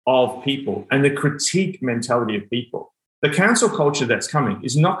of people and the critique mentality of people. The cancel culture that's coming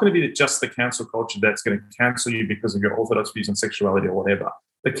is not going to be just the cancel culture that's going to cancel you because of your orthodox views on sexuality or whatever.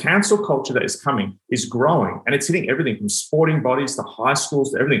 The cancel culture that is coming is growing, and it's hitting everything from sporting bodies to high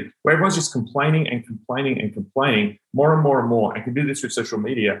schools to everything, where everyone's just complaining and complaining and complaining more and more and more, and can do this with social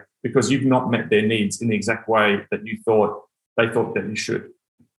media because you've not met their needs in the exact way that they thought that you should.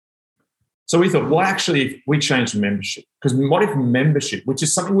 So we thought, well, actually, if we change membership, because what if membership, which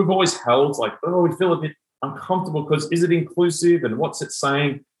is something we've always held, like, oh, we feel a bit uncomfortable because is it inclusive and what's it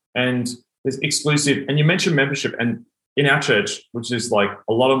saying? And there's exclusive. And you mentioned membership, and in our church, which is like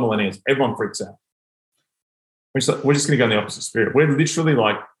a lot of millennials, everyone freaks out. We're just going to go in the opposite spirit. We're literally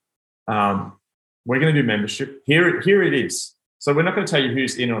like, we're going to do membership. Here it is. So we're not going to tell you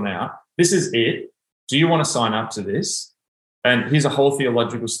who's in or out. This is it. Do you want to sign up to this? And here's a whole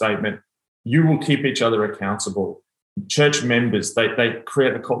theological statement. You will keep each other accountable. Church members, they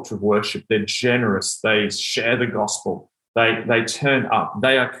create a culture of worship. They're generous. They share the gospel. They turn up.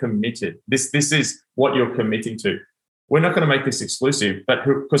 They are committed. This is what you're committing to. We're not going to make this exclusive, but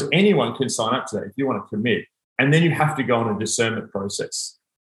because anyone can sign up to that if you want to commit. And then you have to go on a discernment process.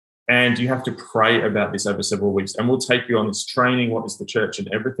 And you have to pray about this over several weeks. And we'll take you on this training, what is the church and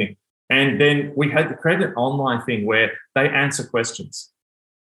everything. And then we had to create an online thing where they answer questions.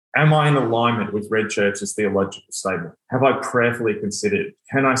 Am I in alignment with Red Church's theological statement? Have I prayerfully considered?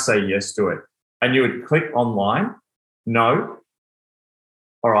 Can I say yes to it? And you would click online, no.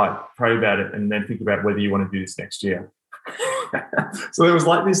 All right, pray about it, and then think about whether you want to do this next year. So there was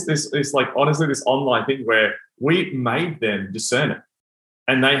like this like honestly this online thing where we made them discern it,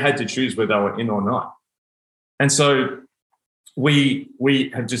 and they had to choose whether they were in or not. And so we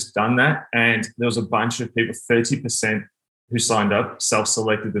have just done that, and there was a bunch of people, 30%. Who signed up,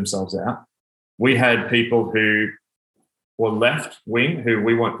 self-selected themselves out. We had people who were left-wing, who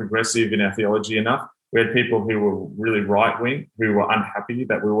we weren't progressive in our theology enough. We had people who were really right-wing, who were unhappy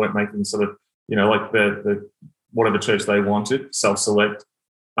that we weren't making sort of, like the whatever church they wanted, self-select.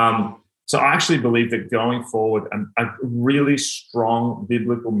 So I actually believe that going forward, a really strong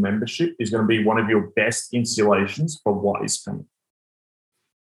biblical membership is going to be one of your best insulations for what is coming.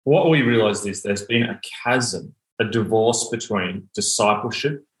 What we realized is there's been a chasm, a divorce between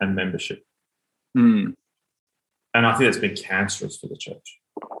discipleship and membership. And I think that's been cancerous for the church.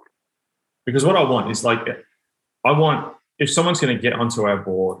 Because what I want is if someone's going to get onto our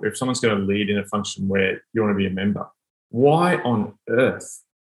board, or if someone's going to lead in a function where you want to be a member, why on earth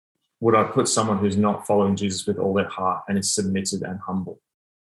would I put someone who's not following Jesus with all their heart and is submitted and humble?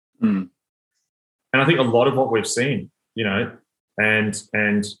 And I think a lot of what we've seen, and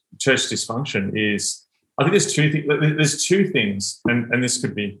church dysfunction is, I think there's two things, and this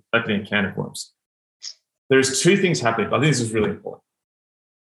could be opening a can of worms. There's two things happening. I think this is really important.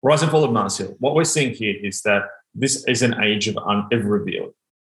 Rise and fall of Mars Hill. What we're seeing here is that this is an age of revealed.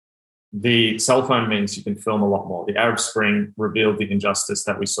 The cell phone means you can film a lot more. The Arab Spring revealed the injustice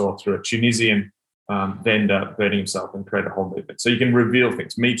that we saw through a Tunisian vendor burning himself and create a whole movement. So you can reveal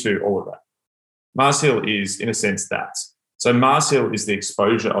things. Me too, all of that. Mars Hill is, in a sense, that. So Mars Hill is the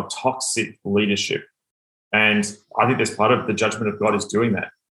exposure of toxic leadership. And I think there's part of the judgment of God is doing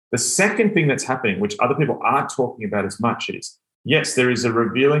that. The second thing that's happening, which other people aren't talking about as much, is, yes, there is a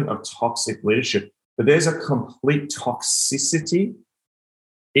revealing of toxic leadership, but there's a complete toxicity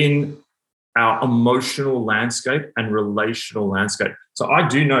in our emotional landscape and relational landscape. So I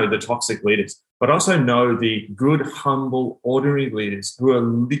do know the toxic leaders, but I also know the good, humble, ordinary leaders who are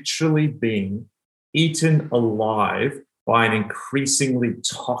literally being eaten alive by an increasingly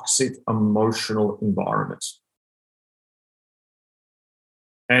toxic emotional environment.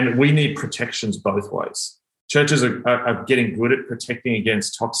 And we need protections both ways. Churches are getting good at protecting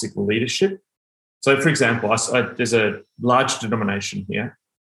against toxic leadership. So, for example, there's a large denomination here,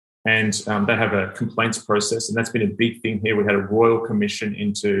 and they have a complaints process, and that's been a big thing here. We had a royal commission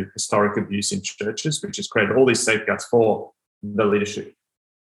into historic abuse in churches, which has created all these safeguards for the leadership.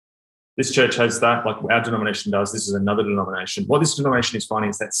 This church has that, like our denomination does. This is another denomination. What this denomination is finding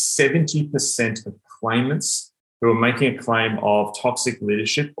is that 70% of claimants who are making a claim of toxic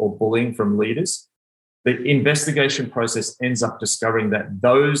leadership or bullying from leaders, the investigation process ends up discovering that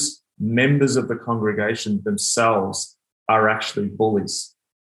those members of the congregation themselves are actually bullies.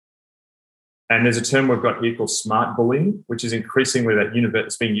 And there's a term we've got here called smart bullying, which is increasingly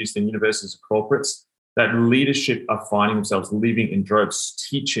it's being used in universities and corporates, that leadership are finding themselves living in droves,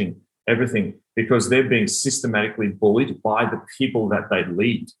 teaching everything because they're being systematically bullied by the people that they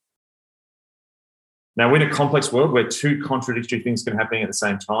lead. Now, we're in a complex world where two contradictory things can happen at the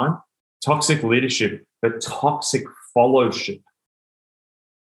same time. Toxic leadership, but toxic fellowship.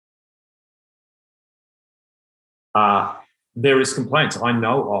 there is complaints I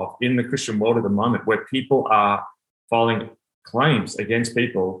know of in the Christian world at the moment where people are filing claims against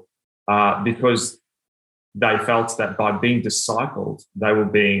people because they felt that by being discipled, they were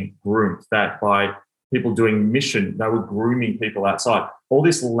being groomed, that by people doing mission, they were grooming people outside. All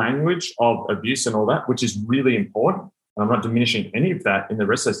this language of abuse and all that, which is really important, and I'm not diminishing any of that in the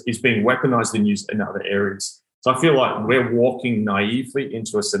rest of this, is being weaponized and used in other areas. So I feel like we're walking naively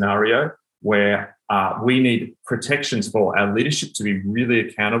into a scenario where we need protections for our leadership to be really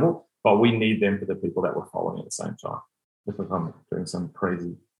accountable, but we need them for the people that we're following at the same time. Look like I'm doing some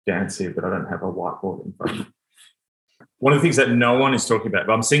crazy dance here, but I don't have a whiteboard in front of me. One of the things that no one is talking about,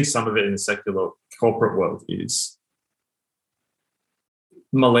 but I'm seeing some of it in the secular corporate world, is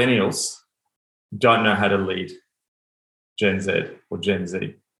millennials don't know how to lead Gen Z or Gen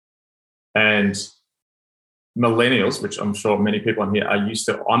Z. And millennials, which I'm sure many people on here are used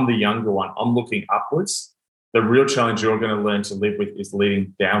to, I'm the younger one, I'm looking upwards. The real challenge you're going to learn to live with is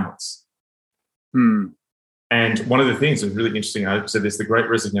leading downwards. And one of the things that's really interesting, I said there's the great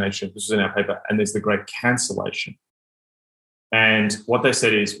resignation, this is in our paper, and there's the great cancellation. And what they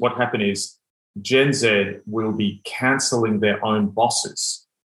said is, what happened is Gen Z will be cancelling their own bosses.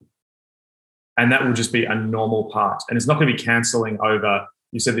 And that will just be a normal part. And it's not going to be cancelling over,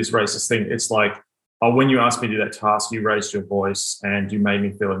 you said this racist thing. It's like, oh, when you asked me to do that task, you raised your voice and you made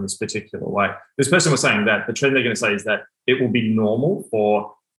me feel in this particular way. This person was saying that the trend they're going to say is that it will be normal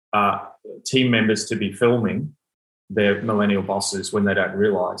for team members to be filming their millennial bosses when they don't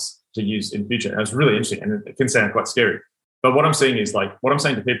realize to use in future. And it was really interesting, and it can sound quite scary. But what I'm saying is, like, what I'm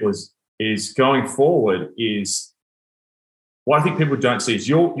saying to people is going forward is what I think people don't see is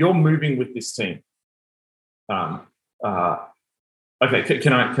you're moving with this team. Okay,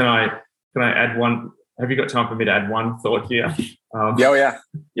 can I add one? Have you got time for me to add one thought here? Yeah.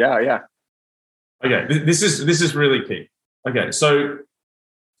 Okay, this is really key. Okay, so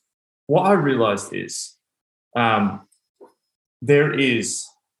what I realized is there is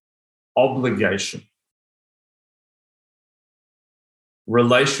obligation.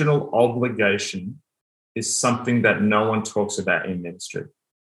 Relational obligation is something that no one talks about in ministry.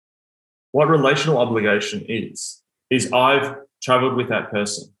 What relational obligation is I've traveled with that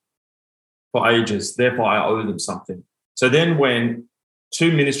person for ages, therefore I owe them something. So then when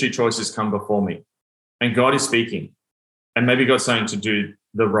two ministry choices come before me and God is speaking, and maybe God's saying to do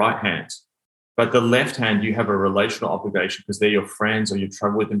the right hand, but the left hand, you have a relational obligation because they're your friends or you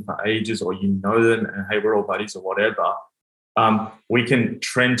travel with them for ages or you know them and hey, we're all buddies or whatever. We can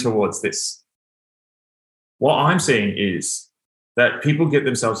trend towards this. What I'm seeing is that people get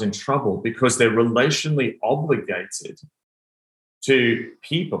themselves in trouble because they're relationally obligated to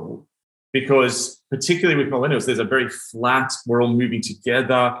people, because particularly with millennials, there's a very flat, we're all moving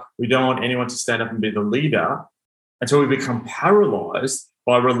together. We don't want anyone to stand up and be the leader until we become paralyzed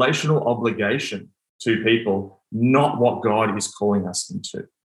by relational obligation to people, not what God is calling us into.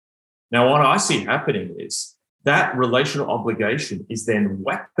 Now, what I see happening is that relational obligation is then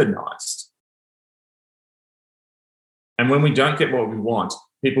weaponized. And when we don't get what we want,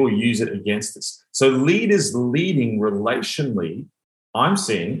 people use it against us. So leaders leading relationally, I'm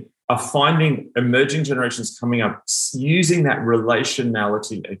seeing, are finding emerging generations coming up using that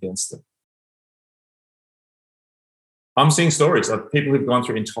relationality against them. I'm seeing stories of people who've gone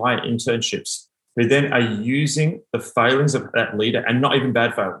through entire internships who then are using the failings of that leader, and not even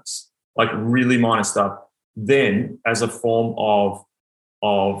bad failings, like really minor stuff, then as a form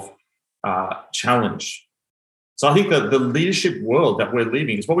of challenge. So I think that the leadership world that we're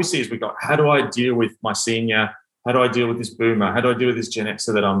leaving is what we see is we go, how do I deal with my senior? How do I deal with this boomer? How do I deal with this Gen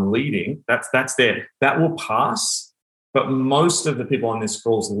Xer that I'm leading? That's there. That will pass. But most of the people on this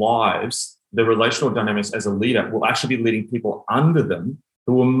call's lives, the relational dynamics as a leader will actually be leading people under them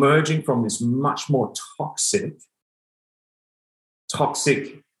who are emerging from this much more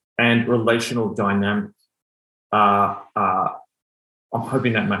toxic and relational dynamic. I'm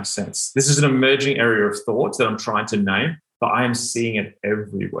hoping that makes sense. This is an emerging area of thought that I'm trying to name, but I am seeing it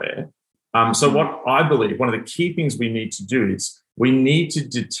everywhere. So what I believe, one of the key things we need to do is we need to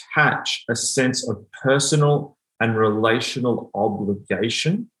detach a sense of personal and relational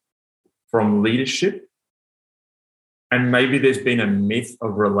obligation from leadership. And maybe there's been a myth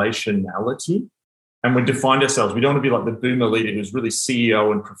of relationality, and we defined ourselves. We don't want to be like the boomer leader who's really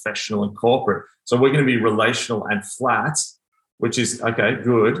CEO and professional and corporate. So we're going to be relational and flat, which is, okay,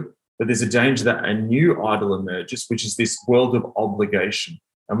 good. But there's a danger that a new idol emerges, which is this world of obligation.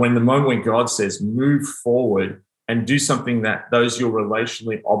 And when the moment when God says, move forward and do something that those you're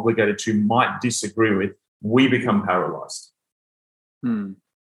relationally obligated to might disagree with, we become paralyzed. And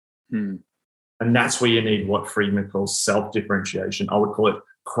And that's where you need what Friedman calls self-differentiation. I would call it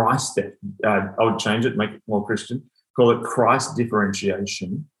Christ. I would change it, make it more Christian. Call it Christ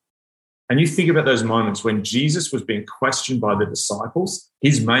differentiation. And you think about those moments when Jesus was being questioned by the disciples,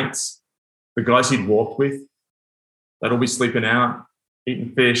 his mates, the guys he'd walked with, they'd all be sleeping out,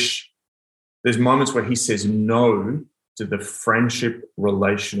 eating fish. There's moments where he says no to the friendship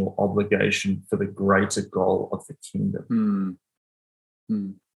relational obligation for the greater goal of the kingdom.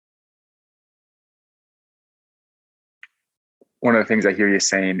 One of the things I hear you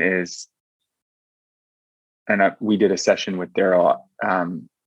saying is, and we did a session with Daryl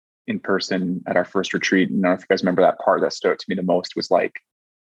in person at our first retreat. And I don't know if you guys remember that part that stood out to me the most was like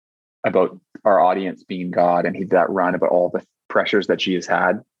about our audience being God. And he did that run about all the pressures that Jesus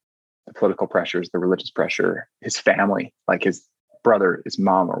had, the political pressures, the religious pressure, his family, like his brother, his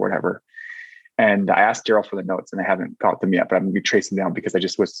mom or whatever. And I asked Daryl for the notes and I haven't got them yet, but I'm going to trace them down because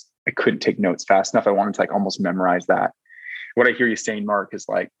I couldn't take notes fast enough. I wanted to like almost memorize that. What I hear you saying, Mark, is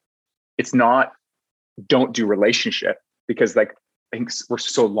like, it's not don't do relationship, because like I think we're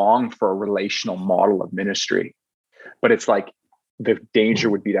so long for a relational model of ministry, but it's like the danger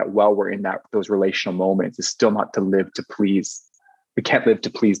would be that while we're in those relational moments, it's still not to live to please. We can't live to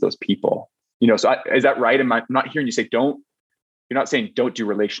please those people, So is that right? I'm not hearing you say don't. You're not saying don't do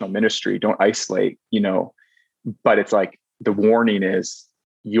relational ministry, don't isolate, but it's like the warning is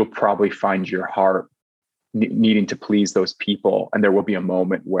you'll probably find your heart needing to please those people, and there will be a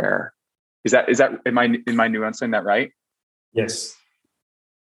moment where am I nuancing that right? Yes.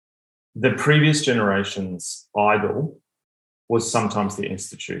 The previous generation's idol was sometimes the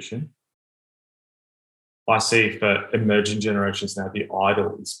institution. I see for emerging generations now, the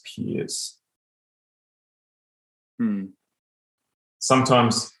idol is peers.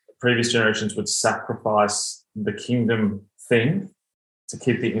 Sometimes previous generations would sacrifice the kingdom thing to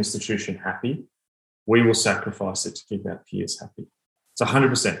keep the institution happy. We will sacrifice it to keep our peers happy. It's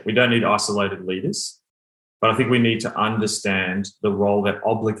 100%. We don't need isolated leaders, but I think we need to understand the role that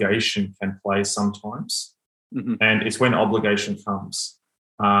obligation can play sometimes. And it's when obligation comes.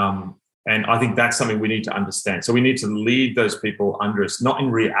 And I think that's something we need to understand. So we need to lead those people under us, not in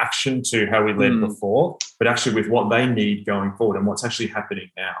reaction to how we led before, but actually with what they need going forward and what's actually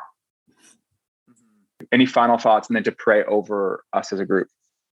happening now. Any final thoughts, and then to pray over us as a group?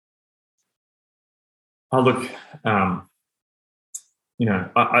 Oh, look, I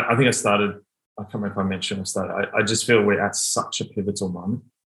think I can't remember if I mentioned I just feel we're at such a pivotal moment.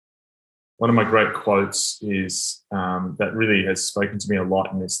 One of my great quotes is that really has spoken to me a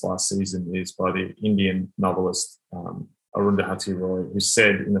lot in this last season is by the Indian novelist Arundhati Roy, who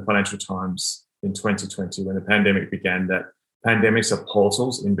said in the Financial Times in 2020, when the pandemic began, that pandemics are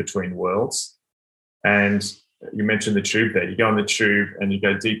portals in between worlds. And you mentioned the tube there. You go on the tube and you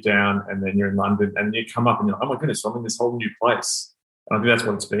go deep down, and then you're in London, and you come up and you're like, oh my goodness, I'm in this whole new place. And I think that's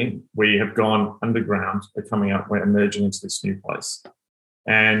what it's been. We have gone underground, we're coming up, we're emerging into this new place.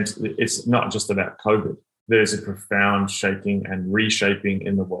 And it's not just about COVID. There's a profound shaking and reshaping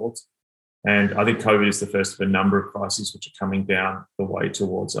in the world. And I think COVID is the first of a number of crises which are coming down the way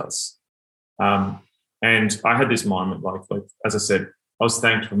towards us. And I had this moment, like as I said, I was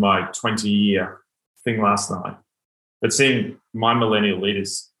thanked for my 20-year thing last night, but seeing my millennial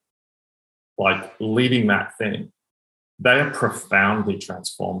leaders like leading that thing, they are profoundly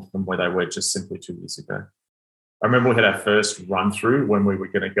transformed from where they were just simply 2 years ago. I remember we had our first run through when we were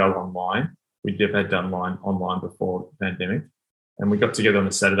going to go online. We had done online before the pandemic, and we got together on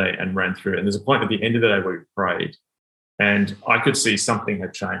a Saturday and ran through it. And there's a point at the end of the day where we prayed, and I could see something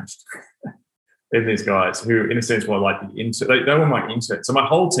had changed in these guys who, in a sense, were like they were my interns. So my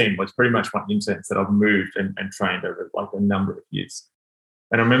whole team was pretty much my interns that I've moved and trained over like a number of years.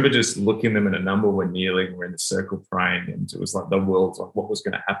 And I remember just looking at them, and a number were kneeling, we're in a circle praying, and it was like the world's like, what was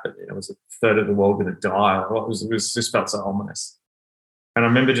going to happen? It was a third of the world going to die. It was just felt so ominous. And I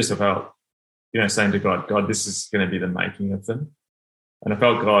remember just about, saying to God, this is going to be the making of them. And I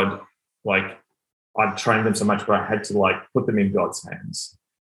felt God, like I'd trained them so much, but I had to like put them in God's hands.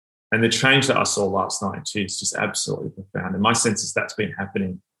 And the change that I saw last night, is just absolutely profound. And my sense is that's been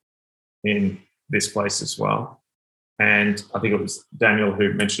happening in this place as well. And I think it was Daniel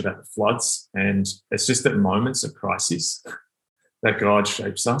who mentioned about the floods. And it's just at moments of crisis that God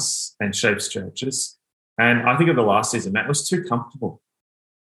shapes us and shapes churches. And I think of the last season, that was too comfortable.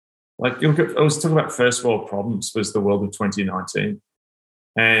 Like it was talking about first world problems was the world of 2019.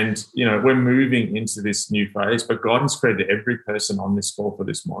 And, we're moving into this new phase, but God has created every person on this call for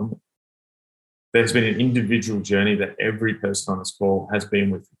this moment. There's been an individual journey that every person on this call has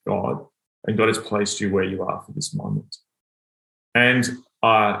been with God, and God has placed you where you are for this moment. And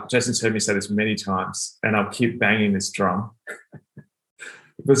Jason's heard me say this many times, and I'll keep banging this drum.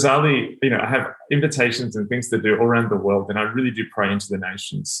 Bizarrely, I have invitations and things to do all around the world, and I really do pray into the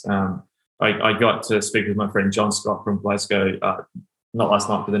nations. I got to speak with my friend John Scott from Glasgow, not last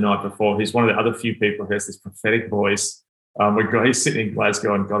night, but the night before. He's one of the other few people who has this prophetic voice. He's sitting in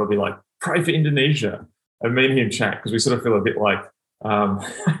Glasgow, and God will be like, pray for Indonesia. And me and him chat, because we sort of feel a bit like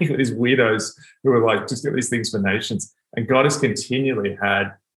these weirdos who are like, just get these things for nations. And God has continually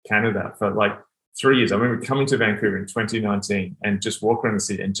had Canada for like 3 years. I remember coming to Vancouver in 2019 and just walking around the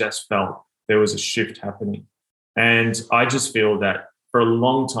city and just felt there was a shift happening. And I just feel that for a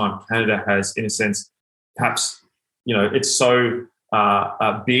long time, Canada has, in a sense, perhaps, it's so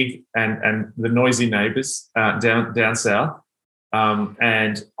big and the noisy neighbours down south.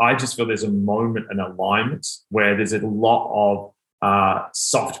 And I just feel there's a moment, an alignment where there's a lot of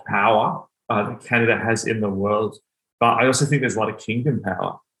soft power that Canada has in the world. But I also think there's a lot of kingdom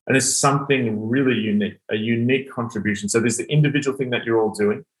power. And there's something really unique, a unique contribution. So there's the individual thing that you're all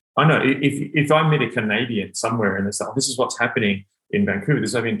doing. I know if I meet a Canadian somewhere and they say, this is what's happening in Vancouver, this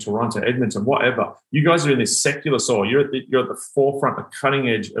is happening in Toronto, Edmonton, whatever, you guys are in this secular soil. You're at the forefront, the cutting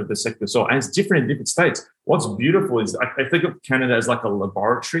edge of the secular soil. And it's different in different states. What's beautiful is I think of Canada as like a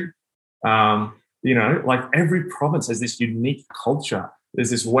laboratory. Like every province has this unique culture.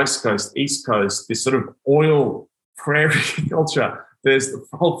 There's this West Coast, East Coast, this sort of oil prairie culture. There's the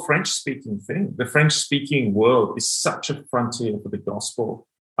whole French-speaking thing. The French-speaking world is such a frontier for the gospel.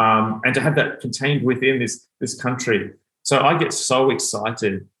 And to have that contained within this country. So I get so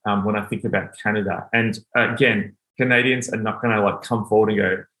excited when I think about Canada. And again, Canadians are not going to like come forward and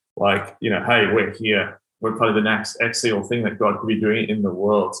go like, hey, we're here. We're part of the next axial thing that God could be doing in the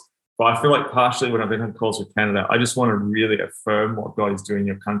world. But I feel like partially when I've been on calls with Canada, I just want to really affirm what God is doing in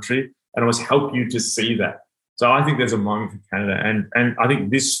your country and always help you to see that. So I think there's a moment for Canada. And I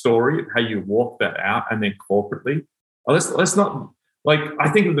think this story, how you walk that out and then corporately, let's not, like, I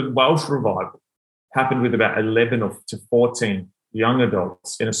think of the Welsh revival happened with about 11 to 14 young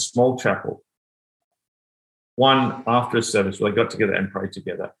adults in a small chapel. One after a service where they got together and prayed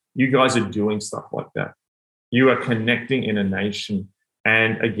together. You guys are doing stuff like that. You are connecting in a nation.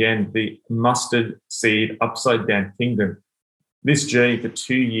 And again, the mustard seed, upside down kingdom, this journey for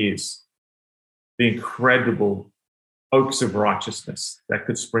 2 years, the incredible oaks of righteousness that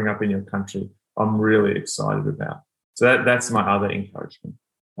could spring up in your country, I'm really excited about. So that's my other encouragement.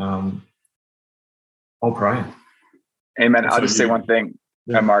 I'll pray. Amen. I'll just say one thing,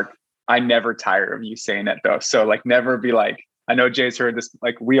 Mark. I never tire of you saying it though. So like, never be like, I know Jay's heard this,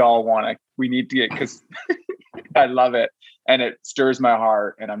 like we need to get, because I love it and it stirs my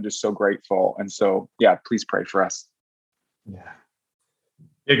heart and I'm just so grateful. And so, yeah, please pray for us. Yeah.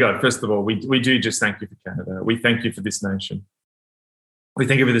 Yeah, God, first of all, we do just thank you for Canada. We thank you for this nation. We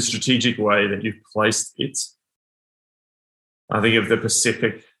thank you for the strategic way that you've placed it. I think of the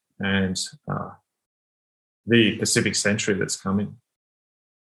Pacific and the Pacific century that's coming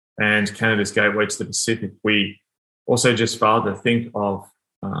and Canada's gateway to the Pacific. We also just, Father, think of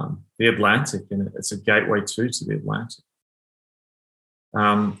the Atlantic, and it's a gateway too to the Atlantic.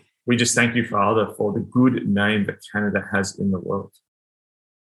 We just thank you, Father, for the good name that Canada has in the world.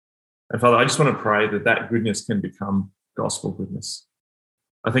 And Father, I just want to pray that goodness can become gospel goodness.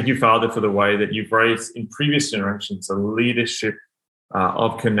 I thank you, Father, for the way that you've raised in previous generations a leadership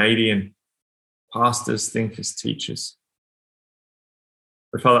of Canadian pastors, thinkers, teachers.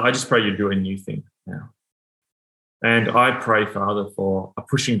 But Father, I just pray you do a new thing now. And I pray, Father, for a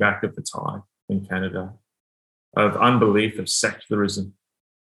pushing back of the tide in Canada, of unbelief, of secularism.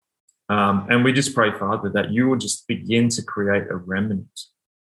 And we just pray, Father, that you will just begin to create a remnant,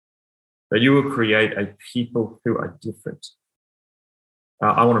 that you will create a people who are different.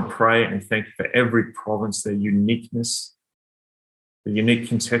 I want to pray and thank you for every province, their uniqueness, the unique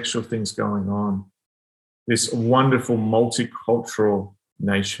contextual things going on, this wonderful multicultural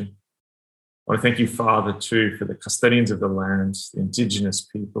nation. I want to thank you, Father, too, for the custodians of the lands, the Indigenous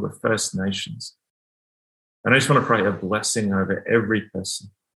people, the First Nations. And I just want to pray a blessing over every person,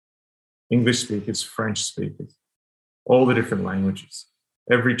 English speakers, French speakers, all the different languages,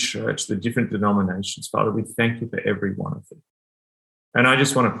 every church, the different denominations. Father, we thank you for every one of them. And I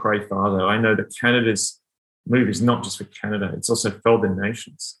just want to pray, Father, I know that Canada's move is not just for Canada, it's also for the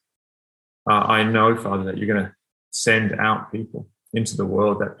nations. I know, Father, that you're going to send out people into the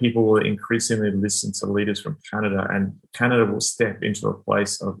world, that people will increasingly listen to leaders from Canada, and Canada will step into a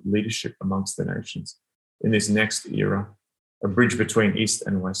place of leadership amongst the nations in this next era, a bridge between East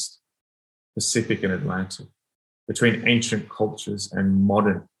and West, Pacific and Atlantic, between ancient cultures and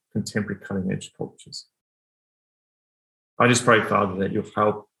modern contemporary cutting-edge cultures. I just pray, Father, that you'll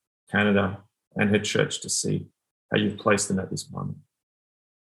help Canada and her church to see how you've placed them at this moment.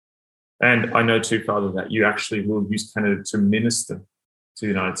 And I know too, Father, that you actually will use Canada to minister to the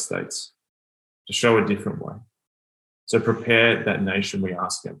United States, to show a different way. So prepare that nation, we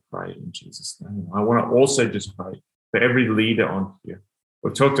ask and pray in Jesus' name. I want to also just pray for every leader on here.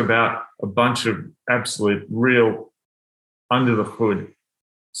 We've talked about a bunch of absolute, real, under the hood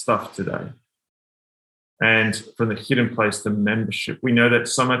stuff today. And from the hidden place to membership, we know that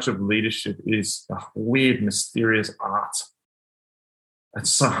so much of leadership is a weird, mysterious art. It's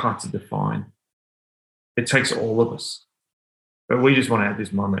so hard to define. It takes all of us. But we just want to at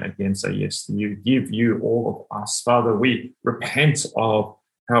this moment again say yes to you, give you all of us. Father, we repent of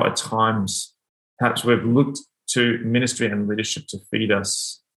how at times perhaps we've looked to ministry and leadership to feed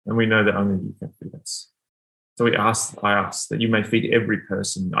us, and we know that only you can feed us. So I ask that you may feed every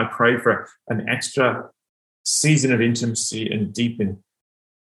person. I pray for an extra season of intimacy and deepening.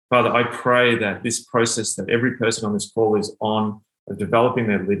 Father, I pray that this process that every person on this call is on, of developing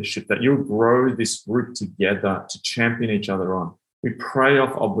their leadership, that you'll grow this group together to champion each other on. We pray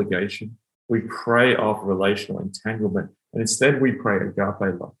off obligation. We pray off relational entanglement. And instead we pray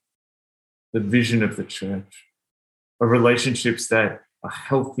agape love, the vision of the church, of relationships that are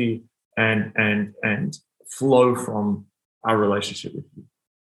healthy and flow from our relationship with you.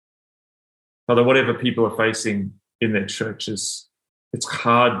 Father, whatever people are facing in their churches, it's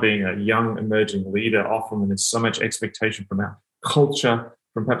hard being a young emerging leader often when there's so much expectation from our culture,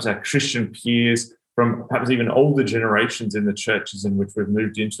 from perhaps our Christian peers, from perhaps even older generations in the churches in which we've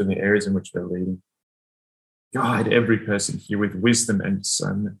moved into and the areas in which we're leading. Guide every person here with wisdom and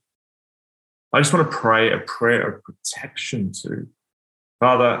discernment. I just want to pray a prayer of protection too.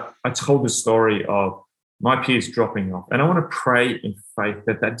 Father, I told the story of my peers dropping off, and I want to pray in faith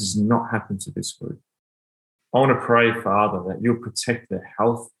that that does not happen to this group. I want to pray, Father, that you'll protect their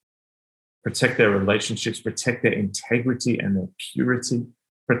health, protect their relationships, protect their integrity and their purity,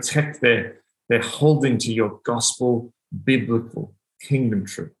 protect their holding to your gospel, biblical, kingdom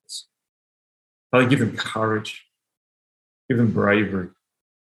truths. Father, give them courage, give them bravery.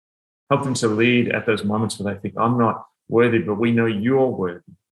 Help them to lead at those moments where they think, I'm not worthy, but we know you're worthy.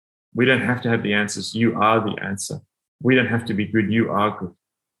 We don't have to have the answers. You are the answer. We don't have to be good. You are good.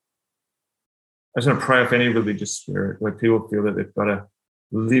 I just want to pray off any religious spirit where people feel that they've got to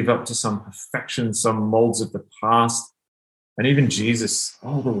live up to some perfection, some molds of the past. And even Jesus,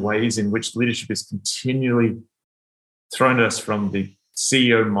 all the ways in which leadership is continually thrown at us from the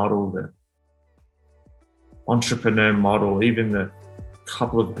CEO model, the entrepreneur model, even the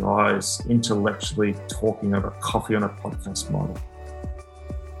couple of guys intellectually talking over coffee on a podcast model.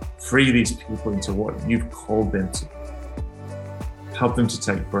 Free these people into what you've called them to. Help them to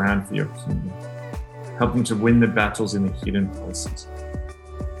take ground for your kingdom. Help them to win the battles in the hidden places.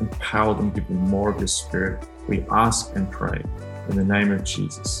 Empower them, give them more of your spirit. We ask and pray in the name of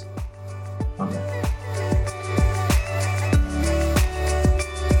Jesus. Amen.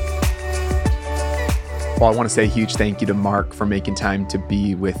 Well, I want to say a huge thank you to Mark for making time to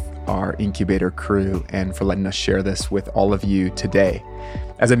be with our incubator crew and for letting us share this with all of you today.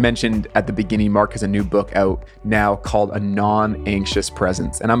 As I mentioned at the beginning, Mark has a new book out now called A Non-Anxious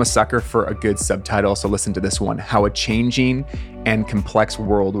Presence. And I'm a sucker for a good subtitle, so listen to this one: How a Changing and Complex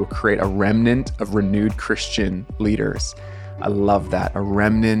World Will Create a Remnant of Renewed Christian Leaders. I love that, a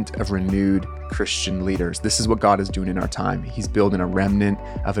remnant of renewed Christian leaders. This is what God is doing in our time. He's building a remnant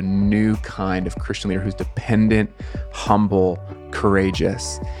of a new kind of Christian leader who's dependent, humble,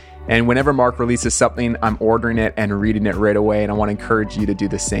 courageous. And whenever Mark releases something, I'm ordering it and reading it right away. And I want to encourage you to do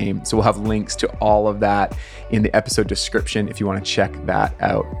the same. So we'll have links to all of that in the episode description if you want to check that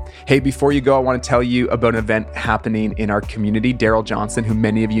out. Hey, before you go, I want to tell you about an event happening in our community. Daryl Johnson, who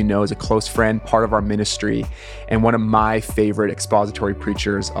many of you know is a close friend, part of our ministry, and one of my favorite expository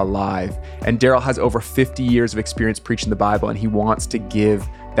preachers alive. And Daryl has over 50 years of experience preaching the Bible, and he wants to give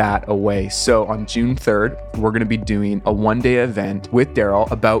that away. So on June 3rd, we're going to be doing a one-day event with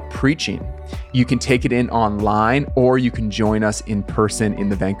Daryl about preaching. You can take it in online, or you can join us in person in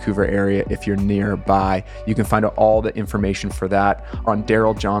the Vancouver area if you're nearby. You can find out all the information for that on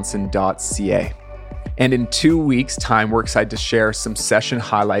daryljohnson.ca. And in 2 weeks' time, we're excited to share some session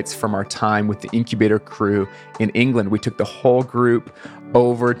highlights from our time with the incubator crew in England. We took the whole group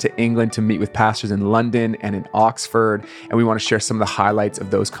over to England to meet with pastors in London and in Oxford, and we want to share some of the highlights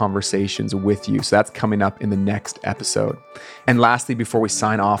of those conversations with you. So that's coming up in the next episode. And lastly, before we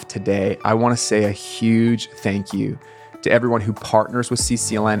sign off today, I want to say a huge thank you to everyone who partners with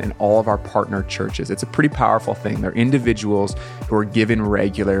CCLN and all of our partner churches. It's a pretty powerful thing. They're individuals who are given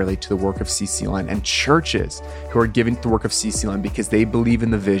regularly to the work of CCLN, and churches who are given to the work of CCLN because they believe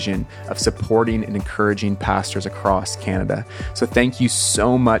in the vision of supporting and encouraging pastors across Canada. So thank you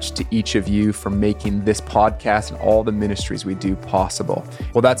so much to each of you for making this podcast and all the ministries we do possible.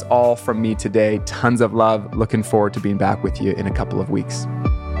 Well, that's all from me today. Tons of love. Looking forward to being back with you in a couple of weeks.